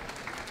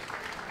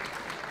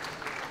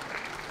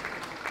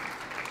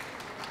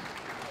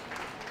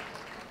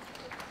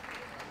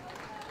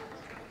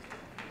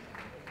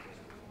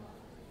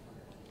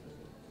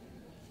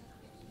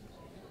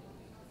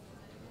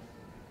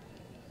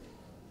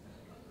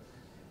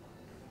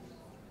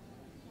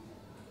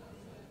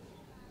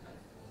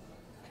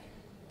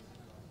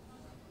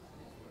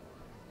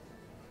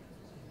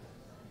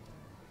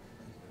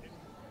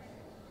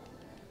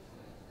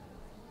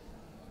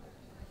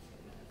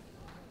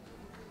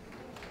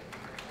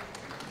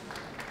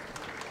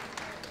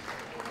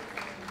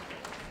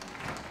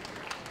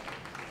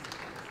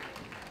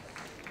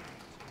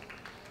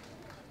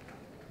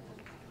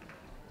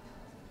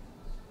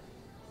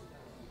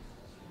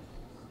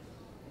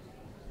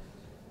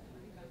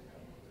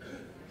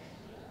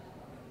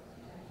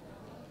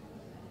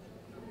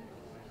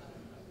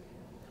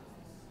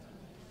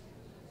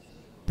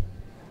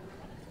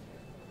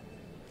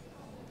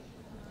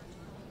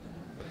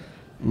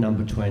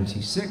 Number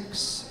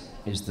 26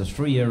 is the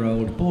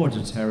 3-year-old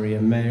Border Terrier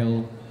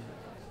male.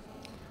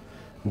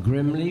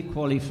 Grimley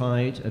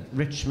qualified at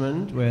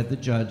Richmond, where the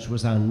judge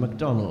was Anne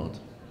MacDonald.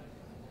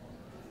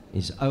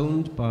 Is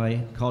owned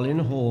by Colin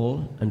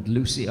Hall and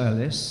Lucy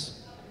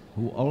Ellis,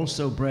 who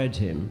also bred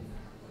him,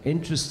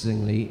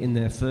 interestingly, in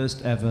their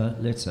first ever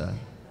litter.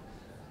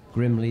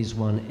 Grimley's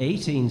won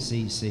 18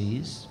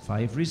 CCs,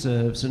 5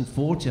 reserves, and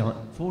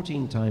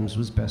 14 times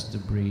was best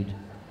of breed.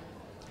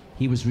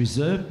 He was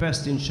reserve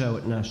best in show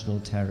at National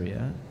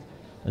Terrier,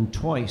 and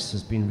twice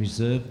has been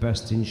reserve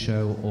best in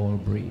show all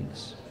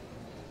breeds.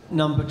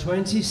 Number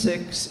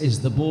 26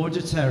 is the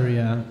Border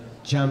Terrier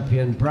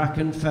champion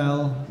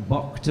Brackenfell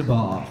Bok to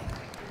Bar.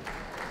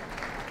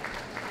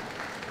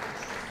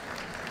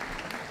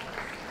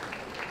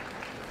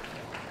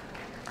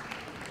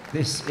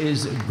 This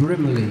is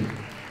Grimley.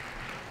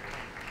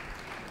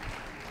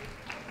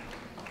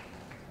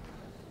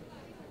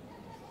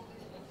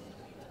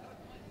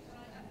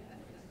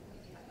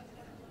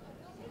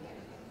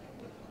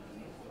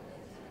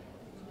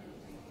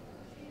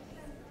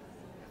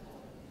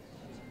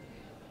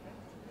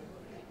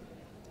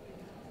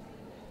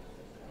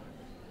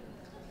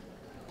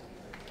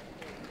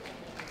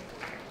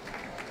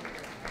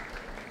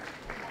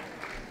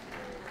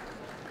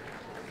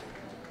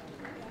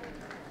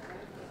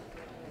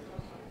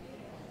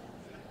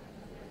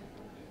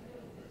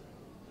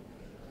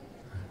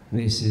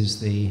 This is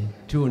the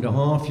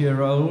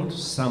 2.5-year-old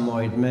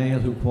Samoyed male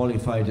who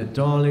qualified at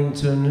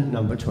Darlington,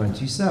 number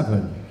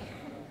 27.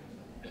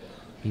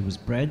 He was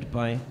bred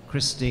by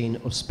Christine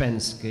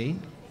Uspensky,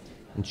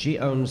 and she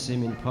owns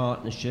him in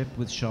partnership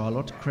with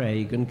Charlotte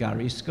Craig and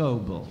Gary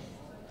Scoble.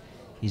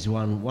 He's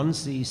won 1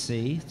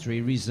 CC,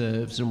 3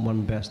 reserves, and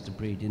 1 best of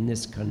breed in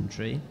this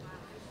country,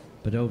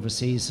 but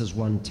overseas has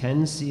won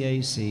 10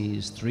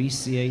 CACs, 3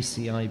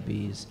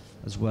 CACIBs,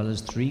 as well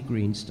as 3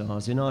 Green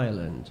Stars in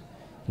Ireland.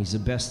 He's a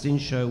Best in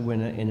Show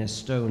winner in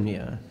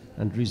Estonia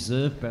and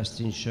Reserve Best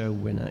in Show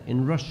winner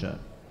in Russia.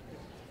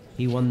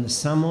 He won the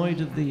Samoyed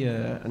of the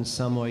Year and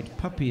Samoyed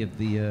Puppy of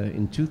the Year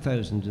in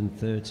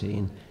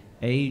 2013,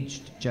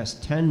 aged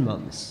just 10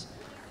 months.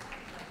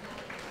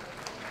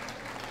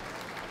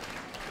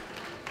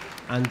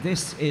 And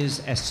this is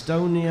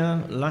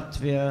Estonia,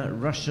 Latvia,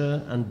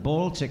 Russia and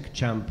Baltic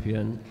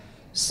champion,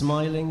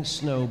 Smiling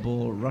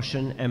Snowball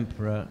Russian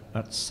Emperor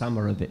at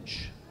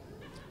Samarovich,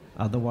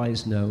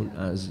 otherwise known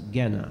as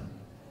Gena.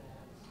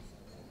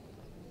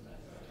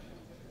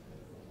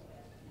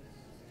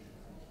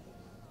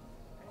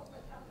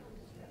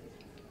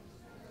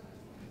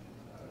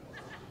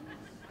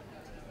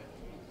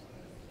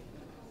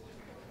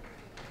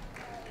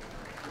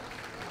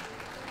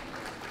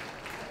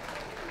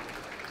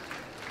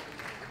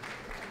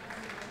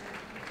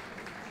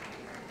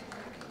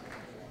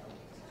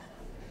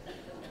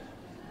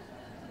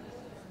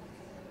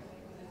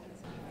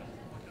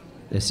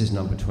 This is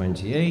number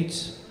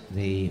 28,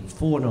 the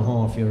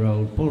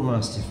 4.5-year-old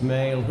Bullmastiff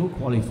male who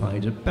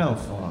qualified at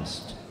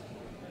Belfast.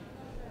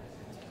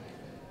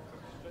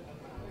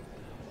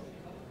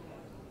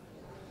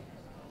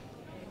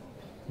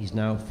 He's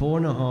now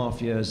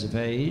 4.5 years of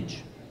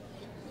age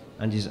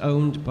and is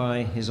owned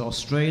by his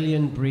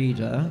Australian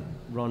breeder,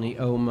 Ronnie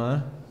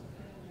Omer,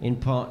 in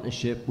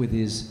partnership with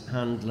his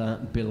handler,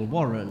 Bill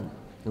Warren,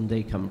 and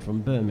they come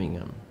from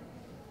Birmingham.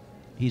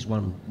 He's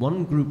won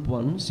 1 Group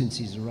 1 since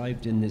he's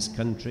arrived in this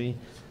country,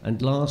 and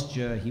last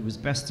year he was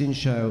best in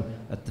show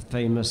at the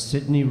famous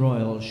Sydney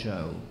Royal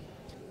Show.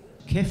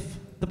 Kiff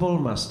the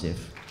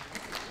Bullmastiff.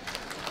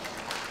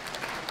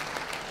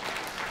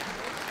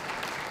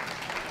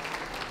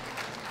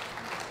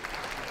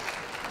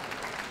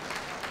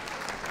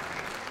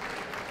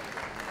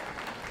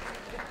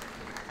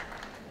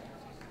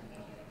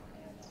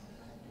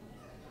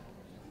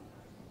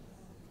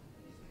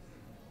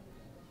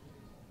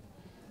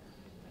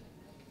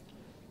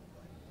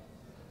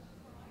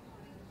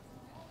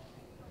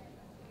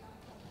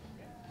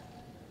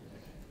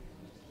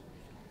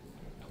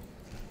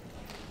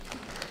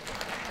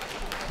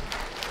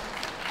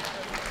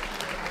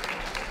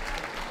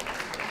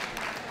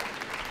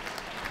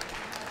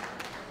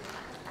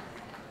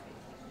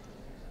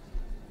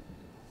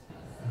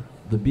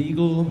 the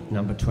Beagle,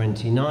 number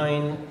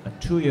 29, a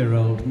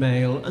 2-year-old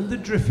male, and the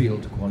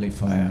Driffield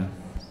qualifier.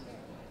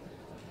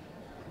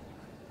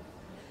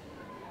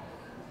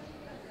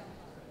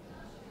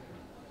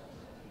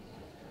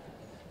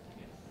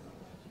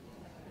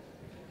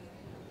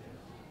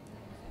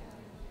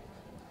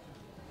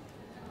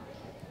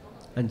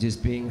 And is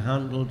being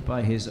handled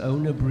by his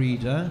owner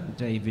breeder,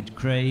 David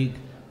Craig.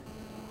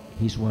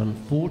 He's won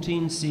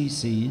 14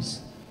 CCs,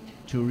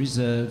 2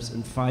 reserves,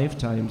 and 5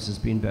 times has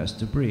been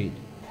best of breed.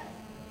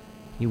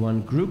 He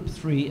won Group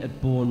 3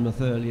 at Bournemouth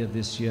earlier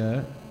this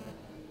year.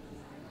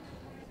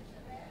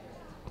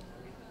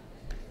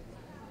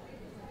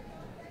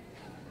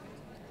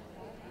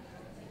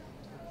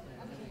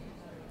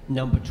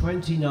 Number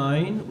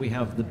 29, we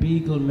have the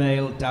Beagle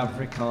male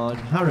Davricard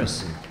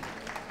Harrison.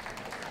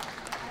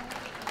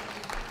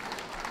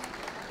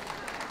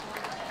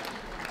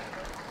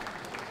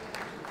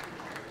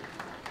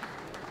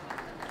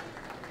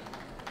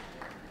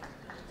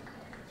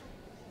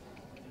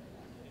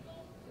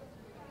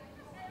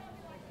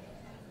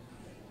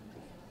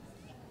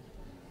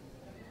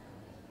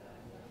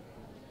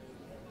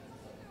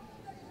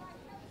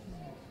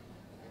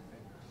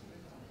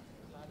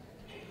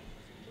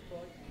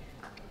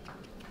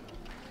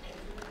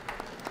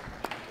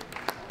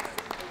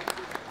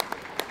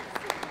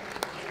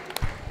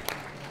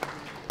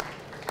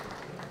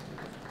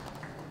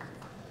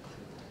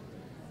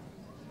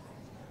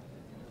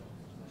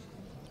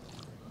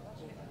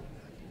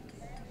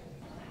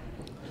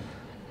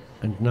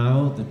 And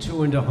now the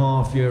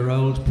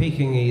 2.5-year-old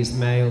Pekingese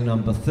male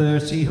number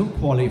 30 who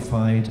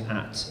qualified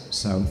at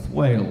South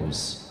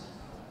Wales,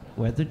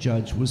 where the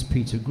judge was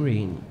Peter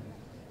Green.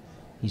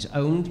 He's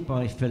owned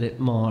by Philip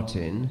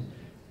Martin,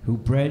 who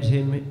bred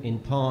him in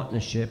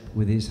partnership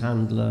with his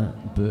handler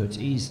Bert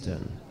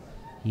Easton.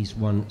 He's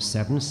won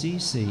 7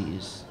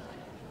 CCs,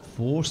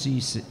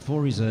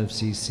 4 reserve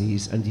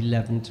CCs, and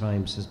 11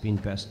 times has been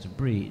best of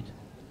breed.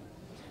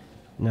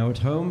 Now at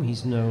home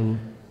he's known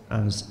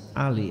as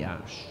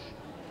Aliash,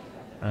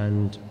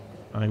 and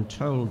I'm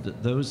told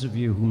that those of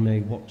you who may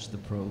watch the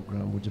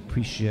programme would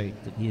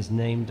appreciate that he is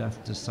named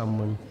after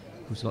someone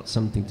who's got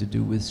something to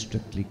do with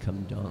Strictly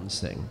Come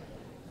Dancing.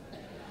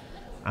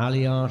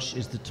 Aliash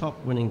is the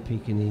top winning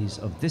Pekingese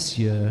of this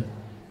year.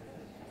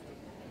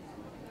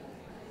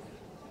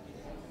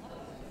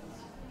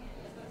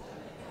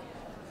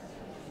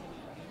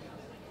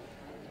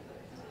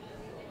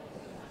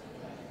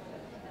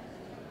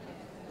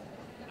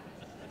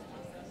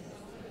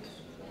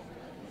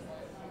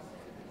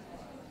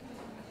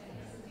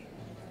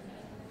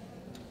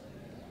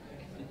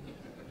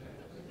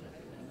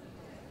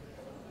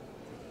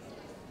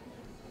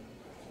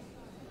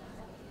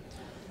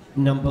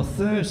 Number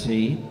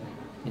 30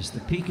 is the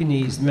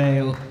Pekingese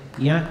male,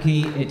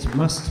 Yaki It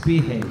Must Be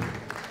Him.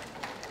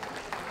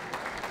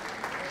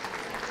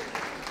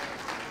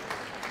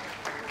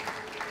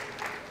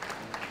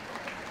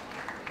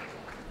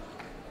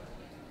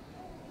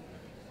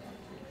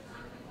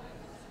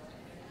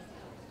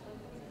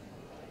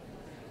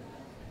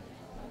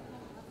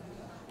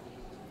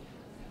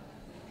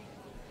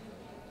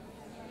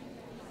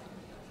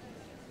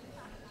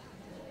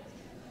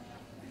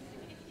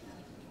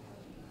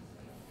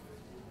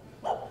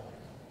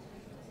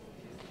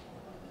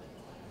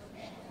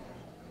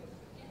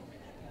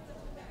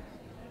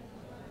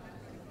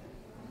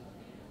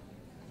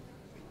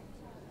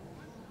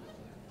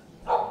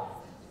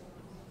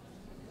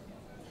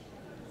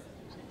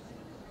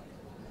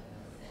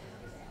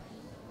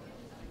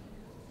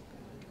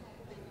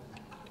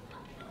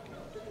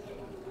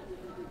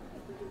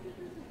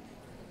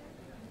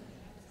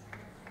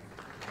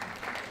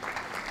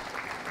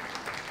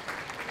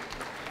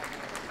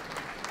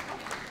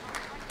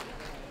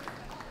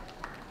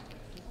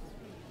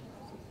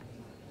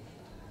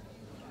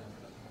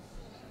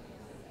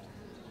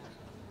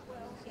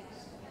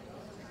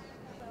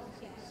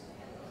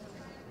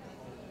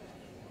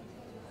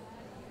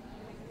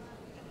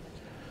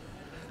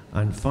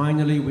 And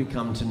finally, we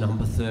come to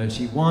number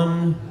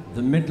 31,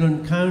 the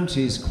Midland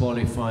Counties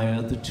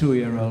qualifier, the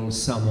 2-year-old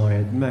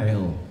Samoyed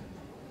male.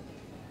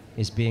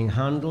 Is being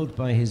handled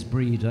by his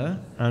breeder,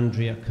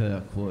 Andrea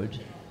Kirkwood,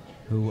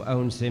 who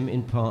owns him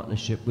in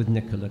partnership with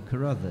Nicola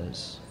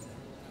Carruthers.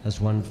 Has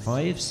won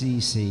 5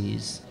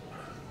 CCs.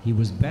 He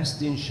was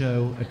best in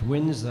show at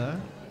Windsor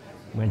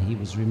when he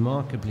was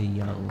remarkably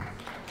young.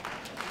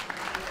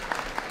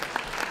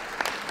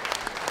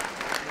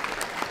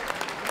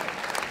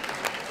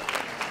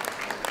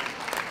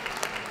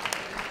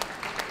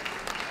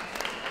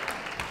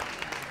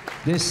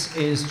 This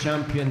is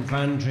champion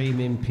Vandreem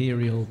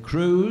Imperial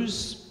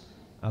Cruz,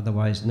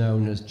 otherwise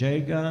known as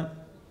Jaeger.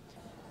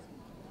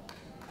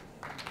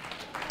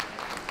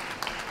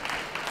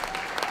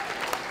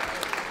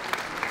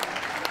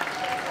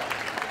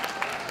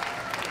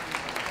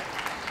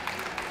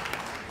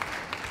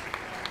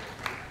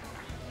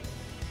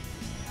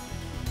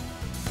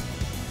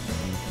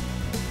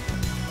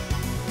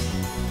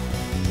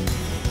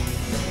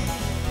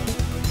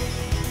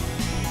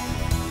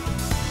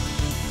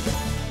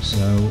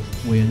 So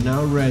we are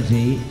now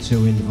ready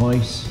to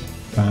invite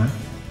back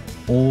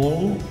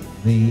all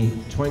the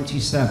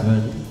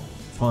 27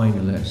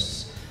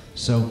 finalists.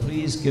 So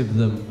please give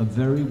them a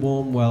very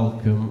warm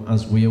welcome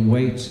as we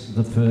await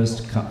the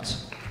first cut.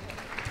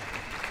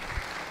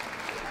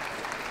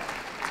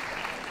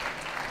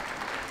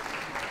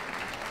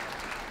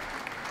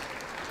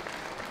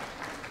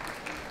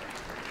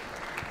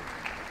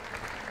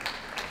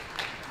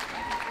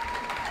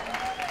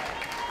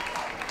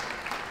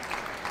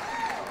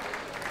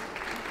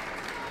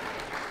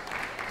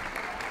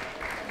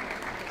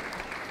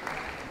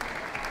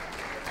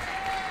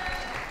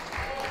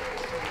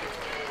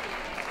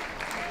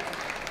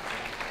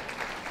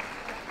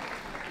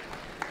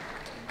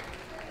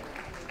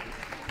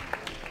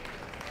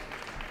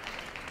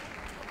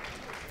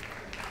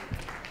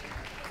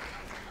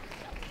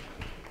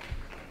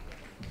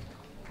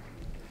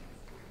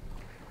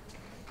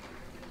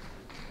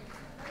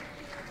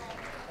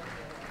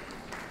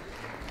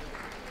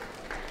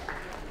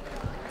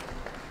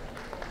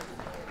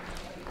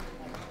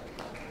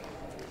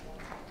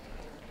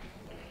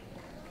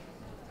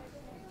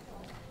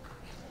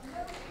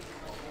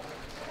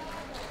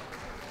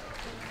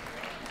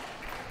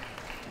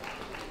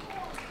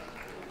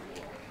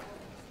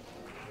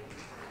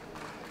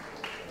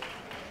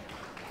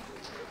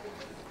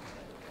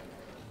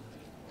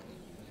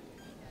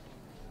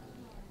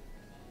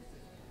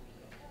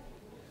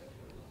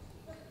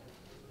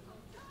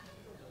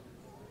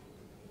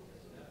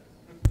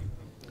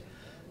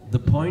 The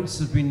points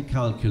have been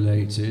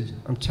calculated.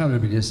 I'm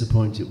terribly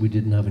disappointed we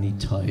didn't have any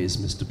ties,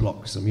 Mr.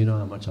 Bloxham. You know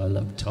how much I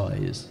love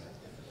ties.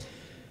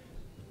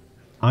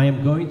 I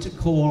am going to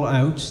call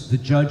out the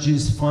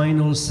judges'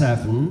 final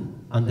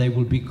 7, and they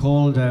will be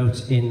called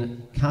out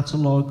in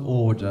catalogue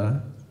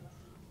order,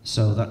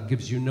 so that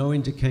gives you no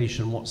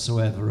indication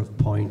whatsoever of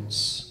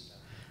points.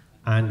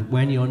 And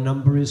when your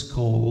number is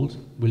called,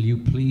 will you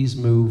please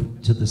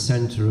move to the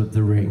centre of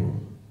the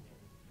ring?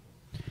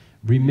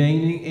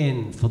 Remaining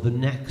in for the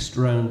next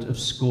round of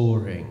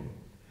scoring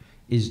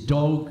is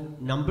dog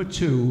number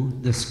 2,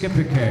 the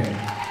Schipperke.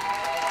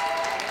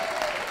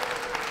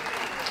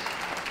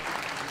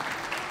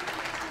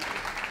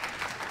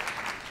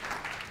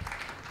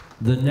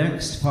 The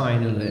next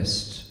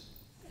finalist,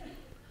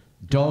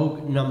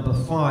 dog number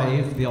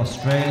 5, the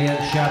Australian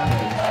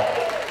Shepherd.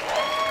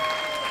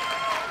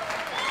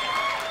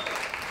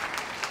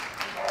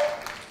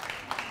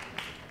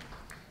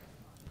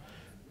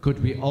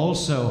 Could we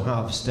also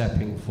have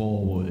stepping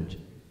forward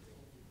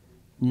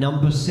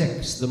number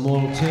 6, the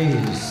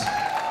Maltese.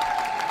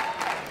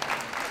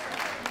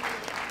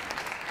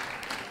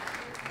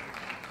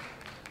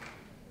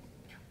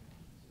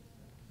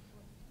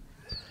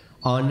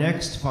 Our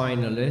next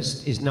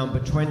finalist is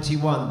number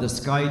 21, the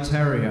Skye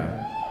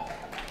Terrier.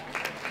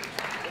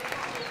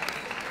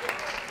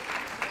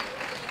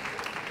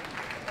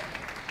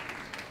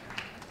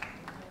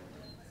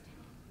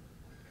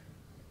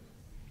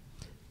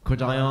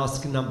 Could I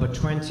ask number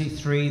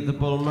 23, the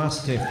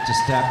Bullmastiff, to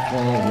step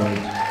forward?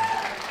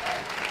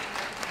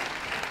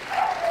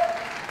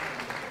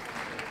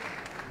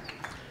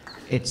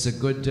 It's a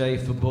good day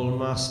for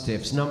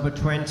Bullmastiffs. Number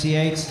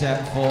 28,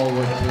 step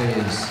forward,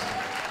 please.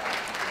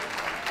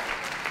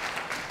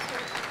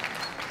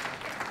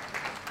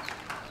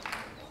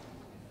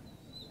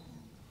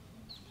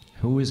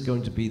 Who is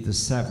going to be the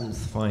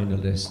 7th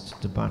finalist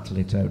to battle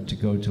it out to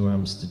go to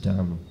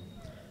Amsterdam?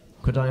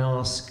 Could I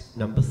ask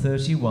number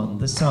 31,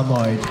 the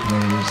Samoyed,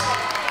 please?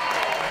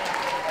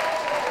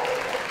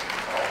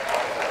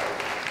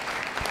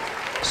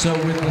 So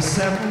with the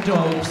 7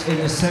 dogs in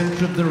the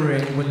centre of the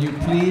ring, will you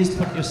please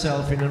put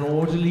yourself in an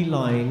orderly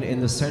line in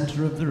the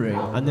centre of the ring?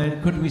 And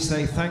then could we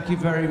say thank you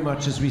very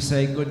much as we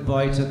say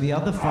goodbye to the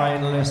other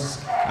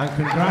finalists and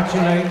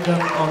congratulate them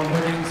on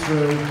winning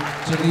through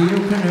to the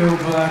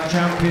Eukanuba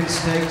Champion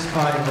Stakes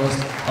Finals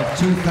of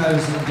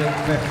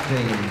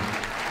 2015.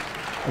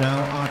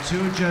 Now, our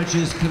 2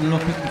 judges can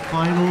look at the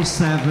final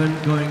 7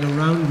 going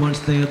around once.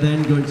 They are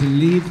then going to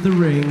leave the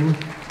ring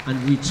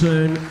and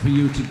return for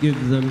you to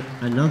give them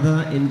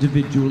another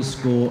individual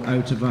score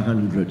out of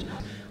 100.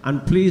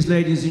 And please,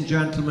 ladies and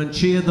gentlemen,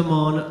 cheer them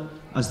on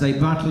as they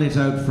battle it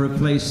out for a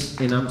place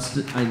in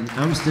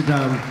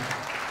Amsterdam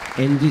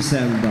in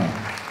December.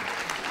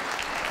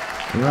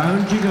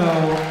 Round you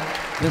go.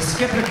 The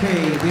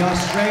Schipperke, the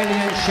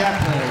Australian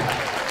Shepherd,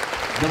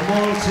 the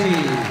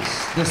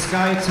Maltese, the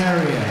Skye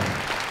Terrier,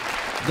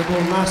 the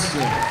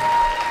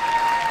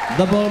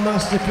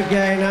Bullmastiff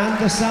again, and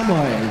the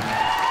Samoyed.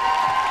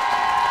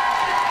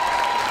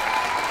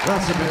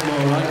 That's a bit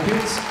more like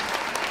it.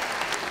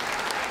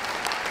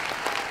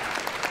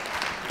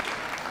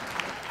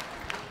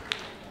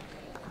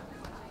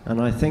 And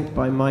I think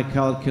by my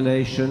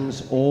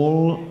calculations,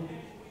 all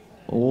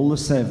the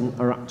 7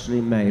 are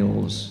actually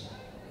males.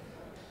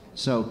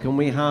 So can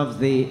we have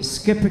the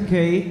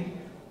Schipperke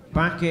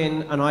back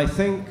in? And I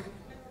think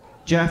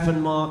Jeff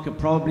and Mark are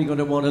probably going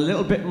to want a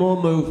little bit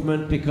more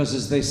movement because,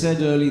 as they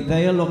said earlier,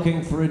 they are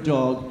looking for a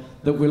dog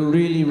that will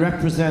really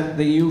represent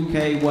the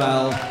UK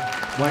well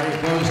when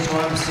it goes to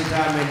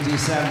Amsterdam in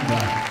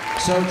December.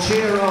 So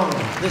cheer on,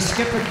 the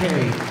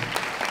Schipperke.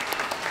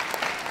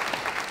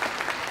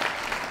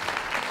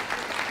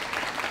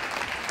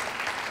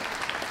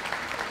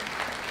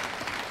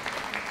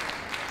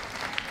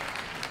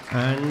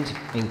 And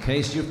in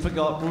case you've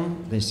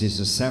forgotten, this is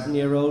a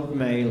 7-year-old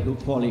male who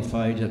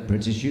qualified at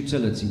British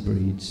Utility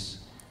Breeds.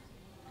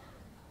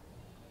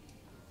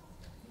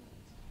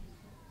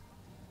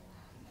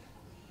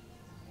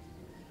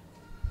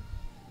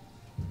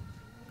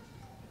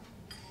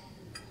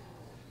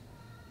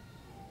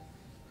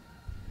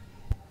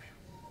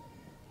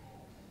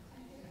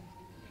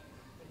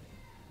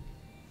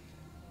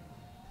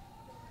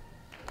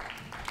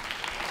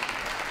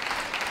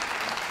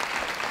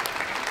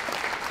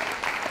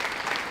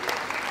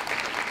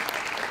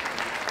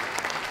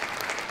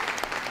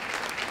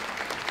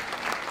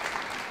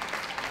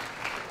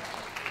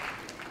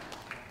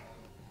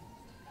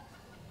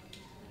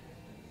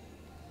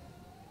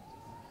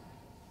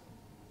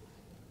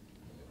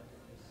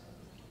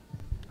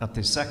 At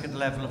the second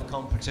level of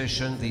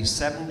competition, these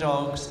 7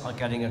 dogs are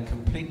getting a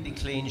completely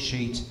clean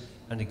sheet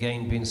and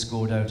again being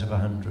scored out of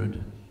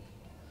 100.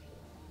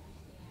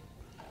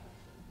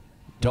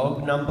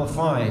 Dog number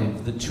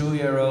 5, the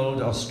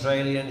 2-year-old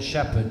Australian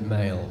Shepherd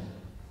male.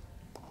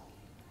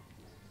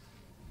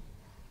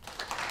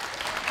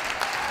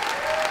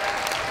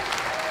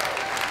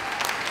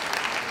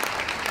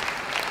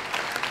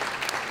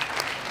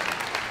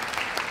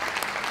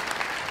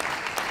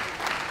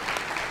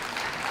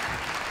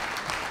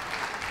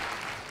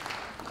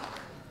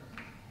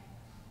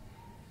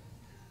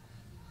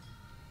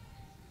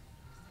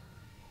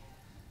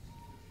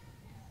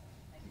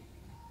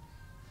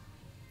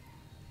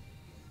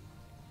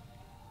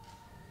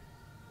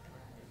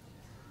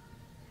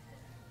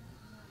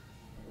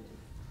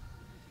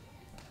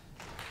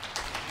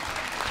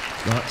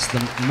 That's the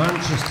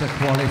Manchester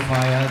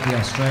qualifier, the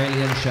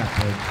Australian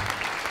Shepherd.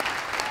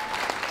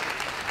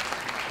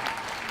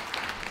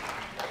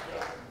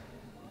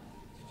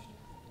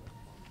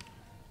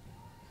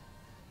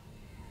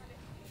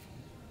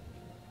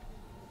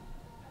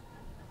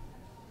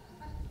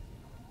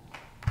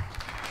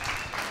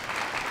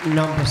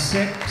 Number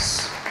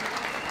 6,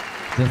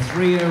 the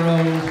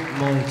 3-year-old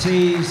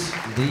Maltese,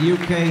 the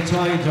UK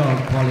Toy Dog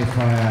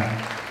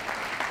qualifier.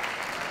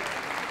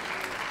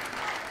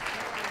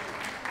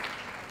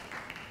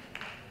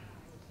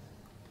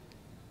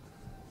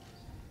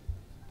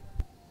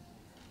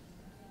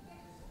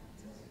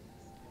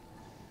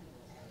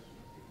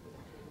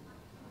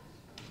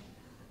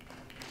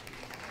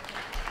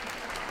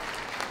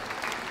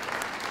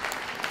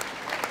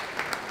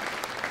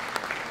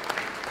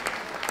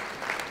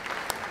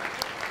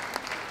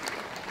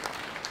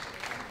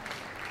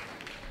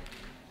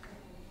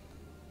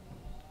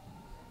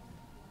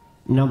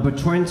 Number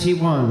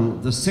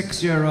 21, the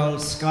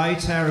 6-year-old Skye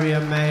Terrier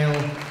male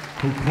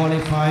who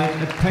qualified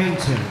at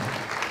painting.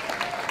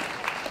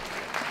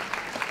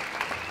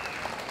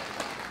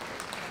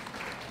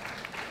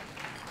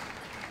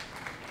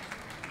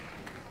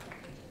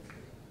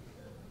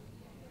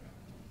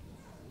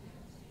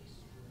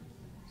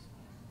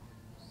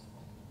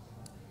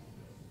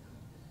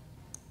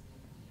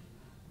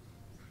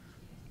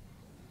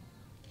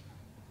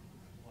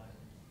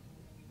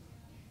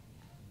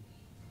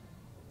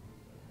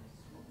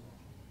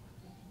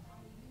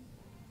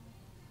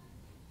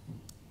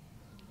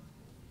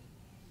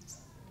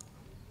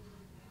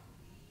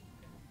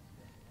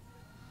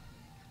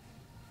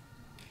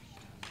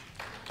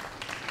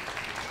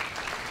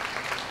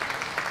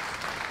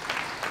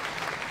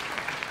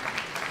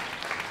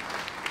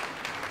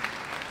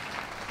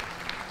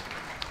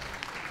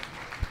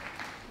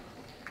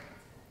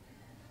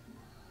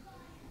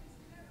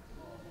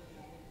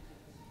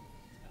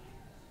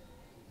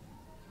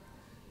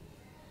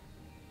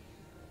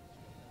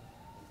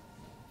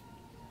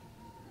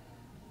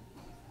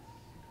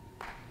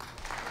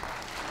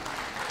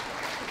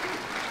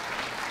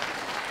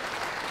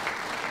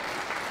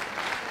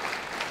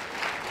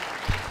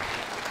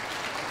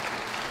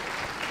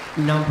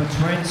 Number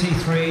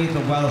 23, the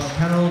Welsh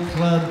Kennel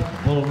Club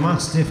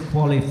Bullmastiff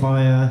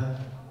qualifier,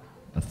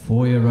 a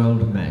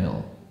 4-year-old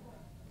male.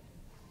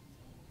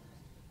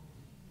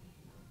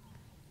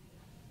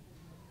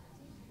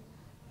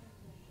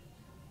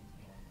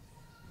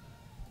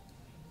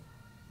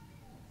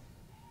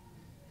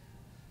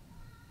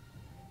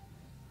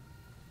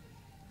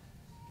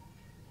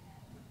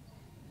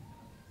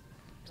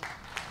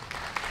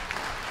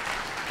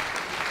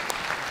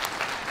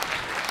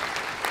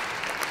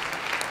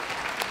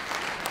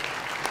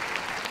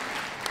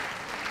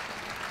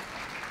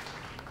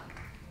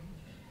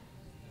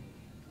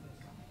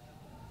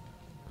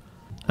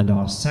 And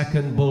our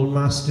second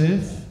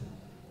Bullmastiff,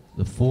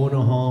 the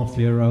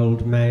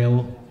 4.5-year-old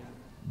male,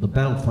 the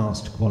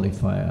Belfast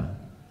qualifier,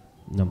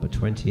 number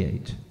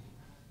 28.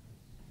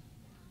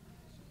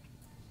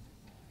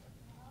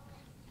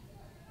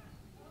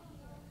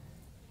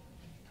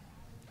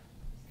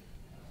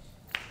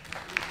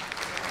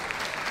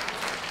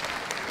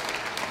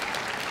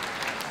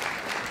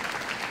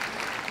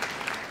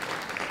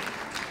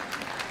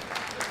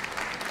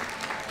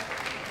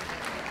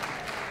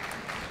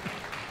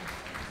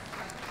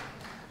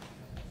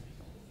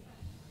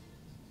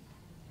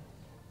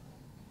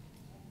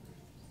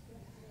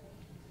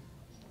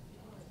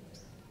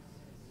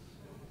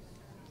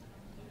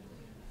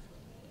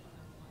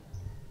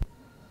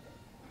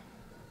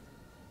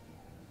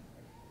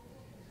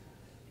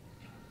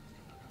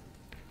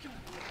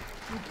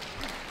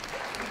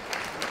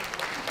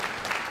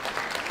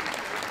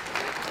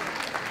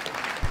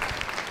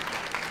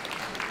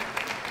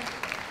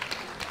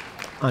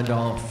 And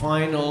our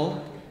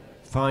final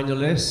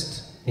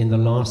finalist in the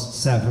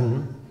last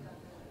 7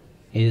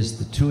 is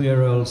the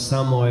 2-year-old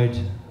Samoyed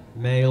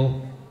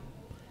male,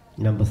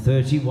 number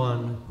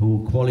 31,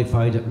 who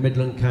qualified at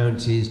Midland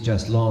Counties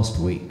just last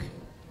week.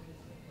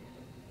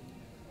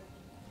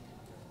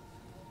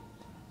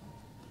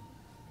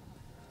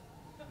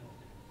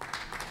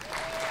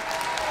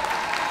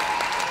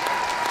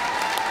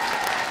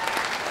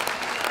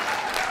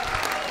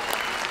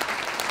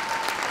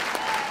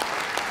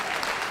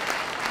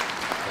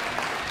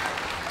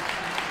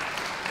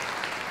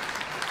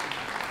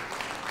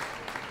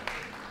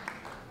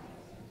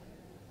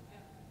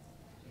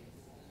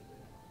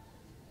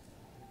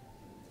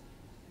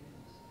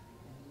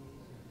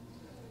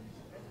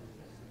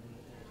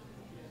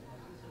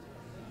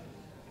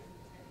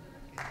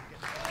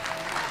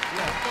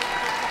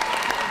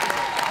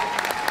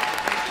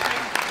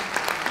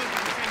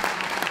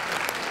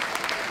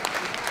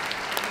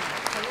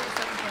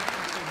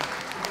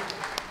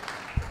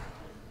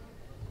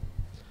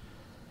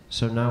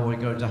 So now we're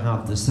going to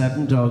have the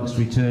 7 dogs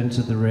return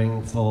to the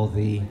ring for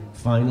the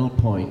final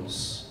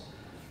points.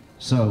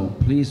 So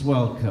please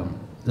welcome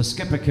the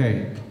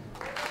Schipperke,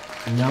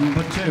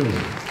 number 2.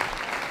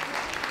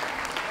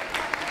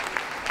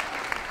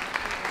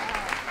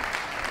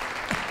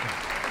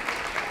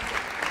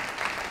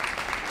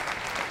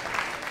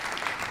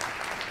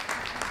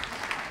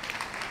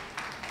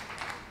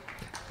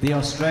 The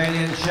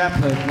Australian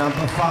Shepherd,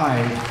 number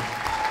 5.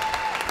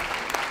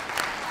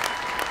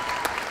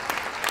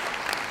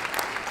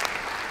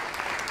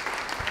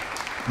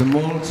 The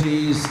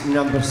Maltese,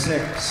 number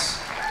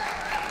 6.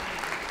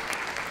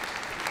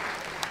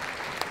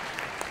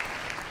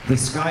 The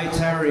Skye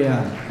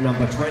Terrier,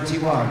 number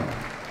 21.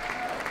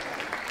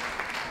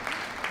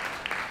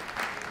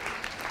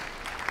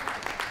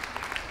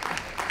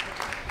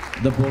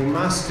 The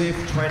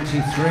Bullmastiff,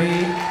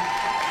 23.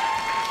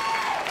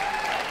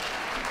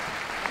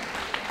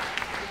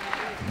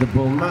 The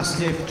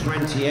Bullmastiff,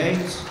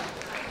 28.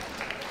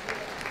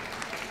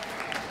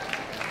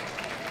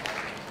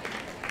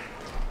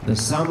 The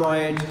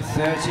Samoyed,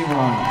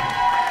 31.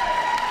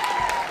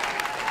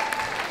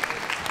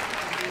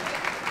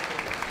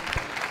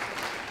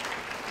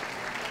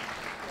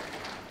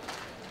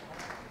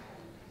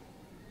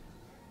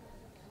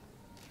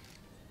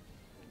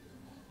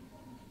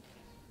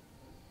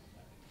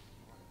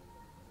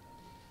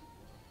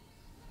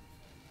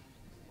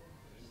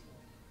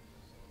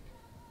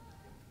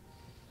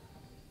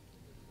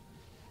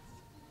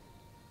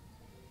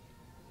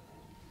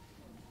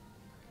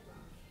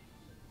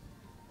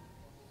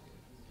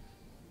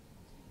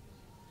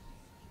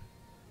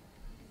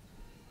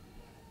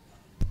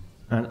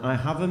 And I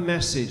have a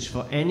message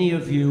for any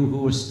of you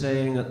who are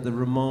staying at the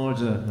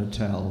Ramada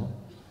Hotel.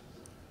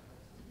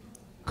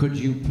 Could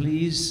you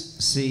please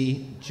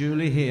see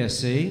Julie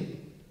Hearsey,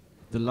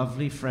 the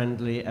lovely,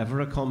 friendly,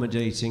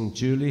 ever-accommodating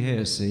Julie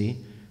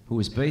Hearsey, who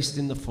is based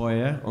in the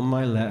foyer on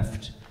my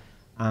left,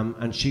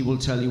 and she will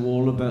tell you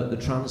all about the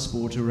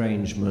transport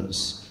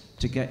arrangements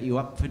to get you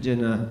up for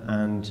dinner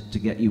and to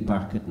get you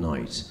back at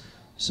night.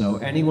 So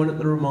anyone at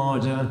the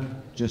Ramada,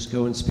 just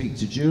go and speak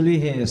to Julie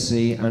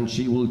Hearsey and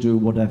she will do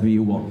whatever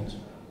you want.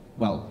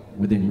 Well,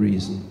 within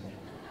reason.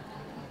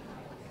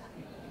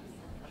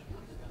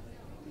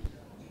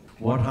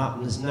 What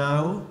happens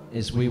now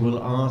is we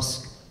will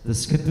ask the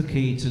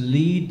Schipperke to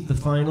lead the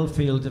final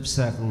field of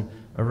 7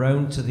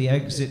 around to the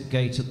exit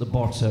gate at the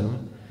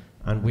bottom,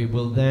 and we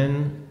will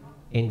then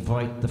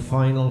invite the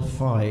final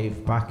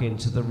 5 back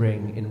into the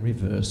ring in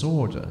reverse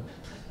order.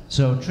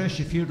 So Trish,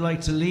 if you'd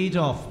like to lead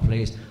off,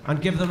 please, and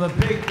give them a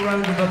big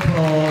round of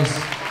applause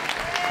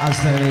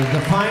as they lead.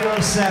 The final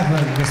 7,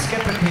 the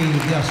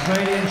Schipperke, the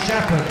Australian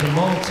Shepherd, the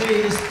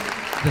Maltese,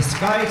 the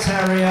Skye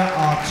Terrier,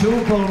 our 2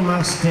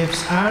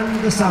 Bullmastiffs,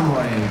 and the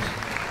Samoyed.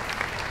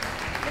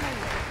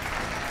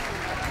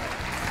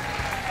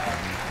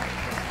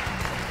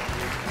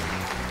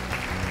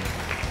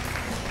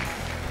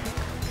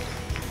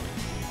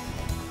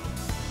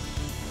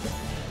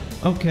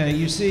 Okay,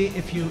 you see,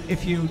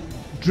 if you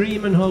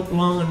dream and hope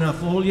long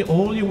enough,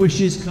 all your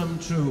wishes come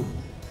true.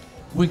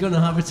 We're going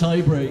to have a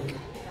tie break.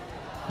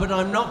 But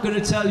I'm not going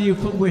to tell you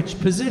for which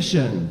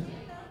position.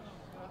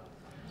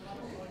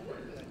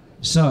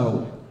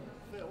 So,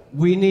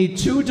 we need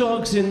 2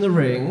 dogs in the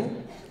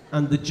ring,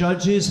 and the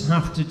judges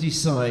have to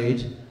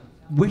decide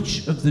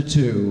which of the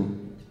 2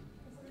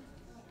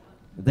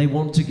 they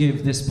want to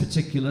give this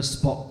particular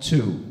spot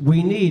to.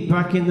 We need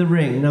back in the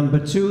ring number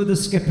 2, the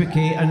Schipperke,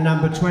 and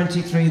number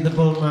 23, the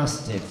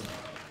Bullmastiff.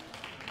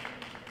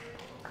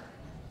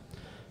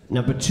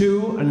 Number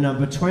 2 and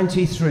number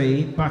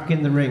 23 back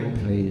in the ring,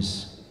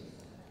 please.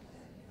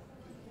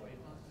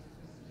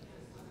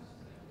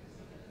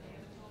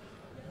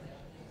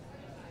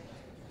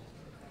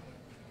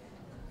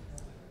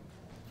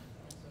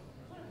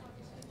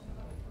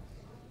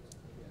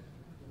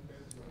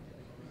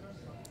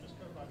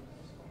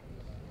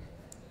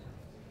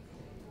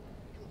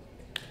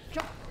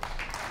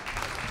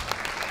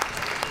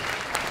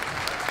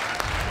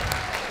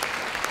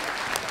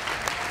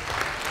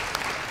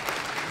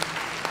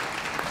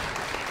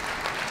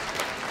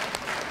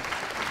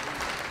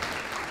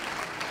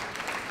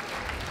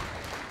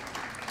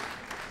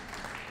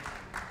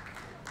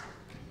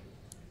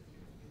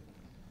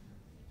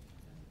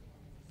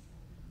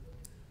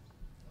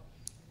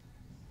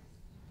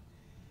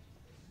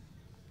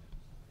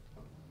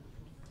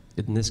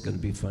 Isn't this going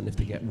to be fun if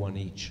they get one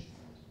each?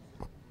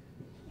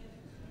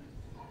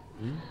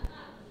 Hmm?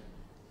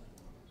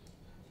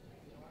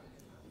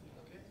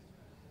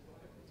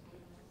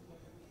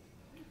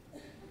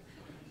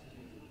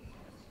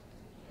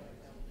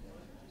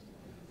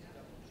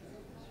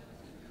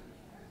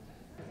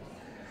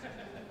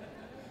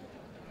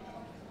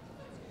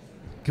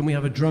 Can we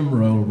have a drum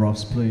roll,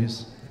 Ross,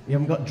 please? You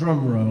haven't got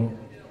drum roll.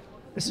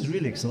 This is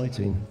really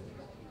exciting.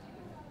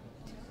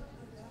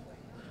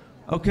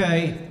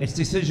 Okay, it's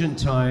decision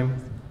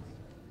time.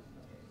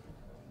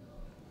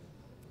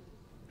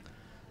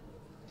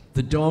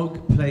 The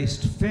dog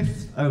placed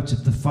 5th out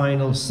of the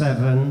final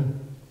 7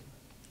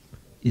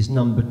 is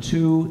number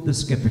 2, the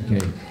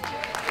Schipperke.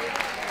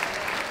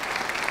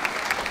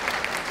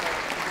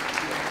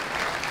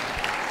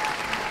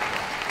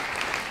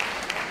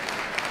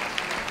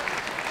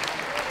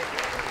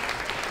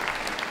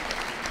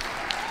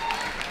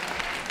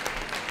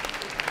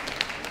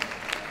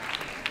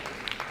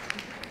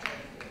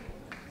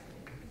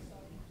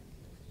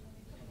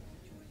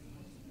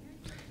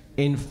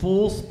 In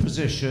 4th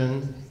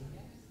position,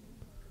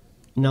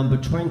 number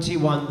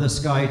 21, the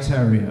Skye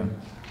Terrier.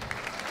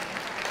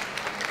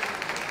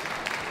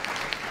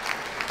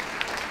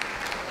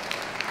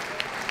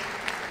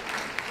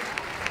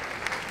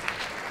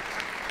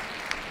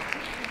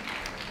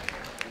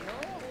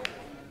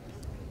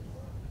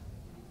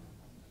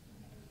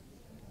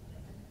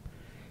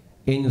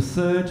 In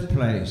 3rd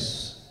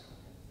place,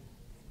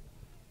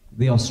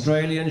 the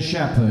Australian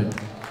Shepherd,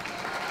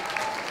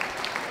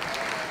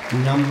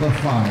 number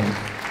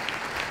 5.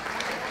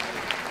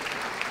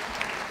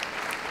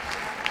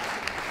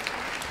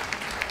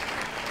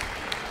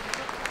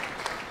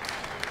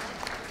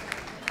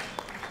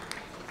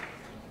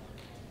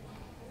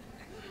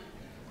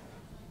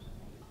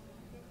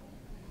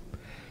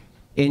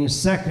 In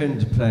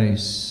 2nd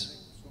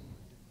place,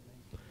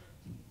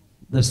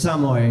 the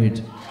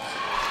Samoyed,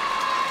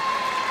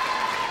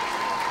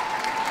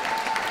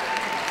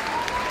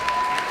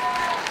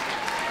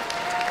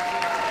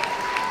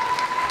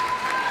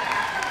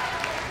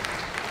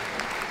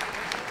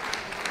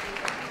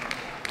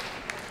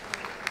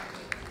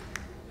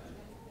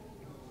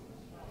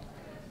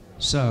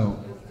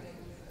 So,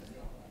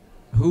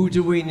 who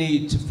do we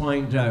need to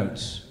find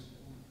out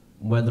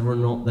whether or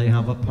not they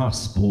have a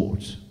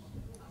passport?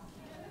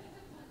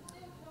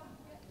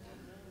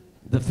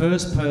 The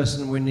first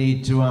person we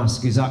need to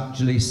ask is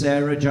actually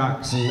Sarah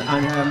Jackson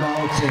and her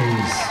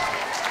Maltese.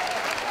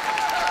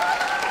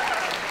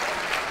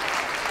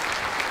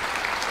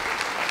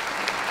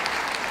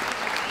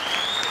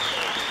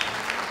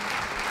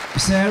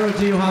 Sarah,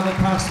 do you have a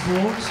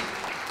passport?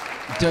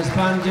 Does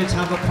Bandit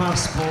have a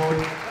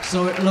passport?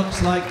 So it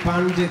looks like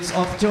Bandit's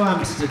off to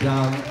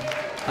Amsterdam,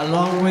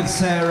 along with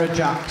Sarah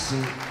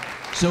Jackson.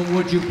 So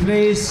would you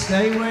please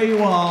stay where you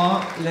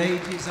are,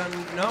 ladies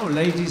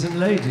and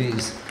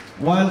ladies,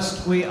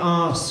 whilst we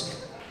ask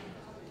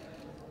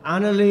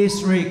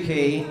Annalise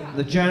Reiki,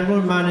 the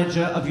General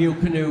Manager of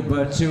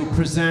Eukanuba, to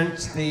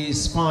present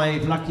these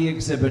 5 lucky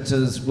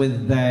exhibitors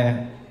with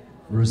their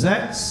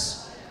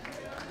rosettes.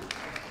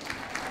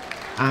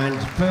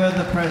 And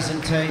further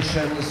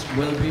presentations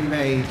will be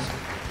made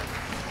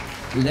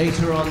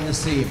later on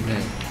this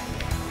evening.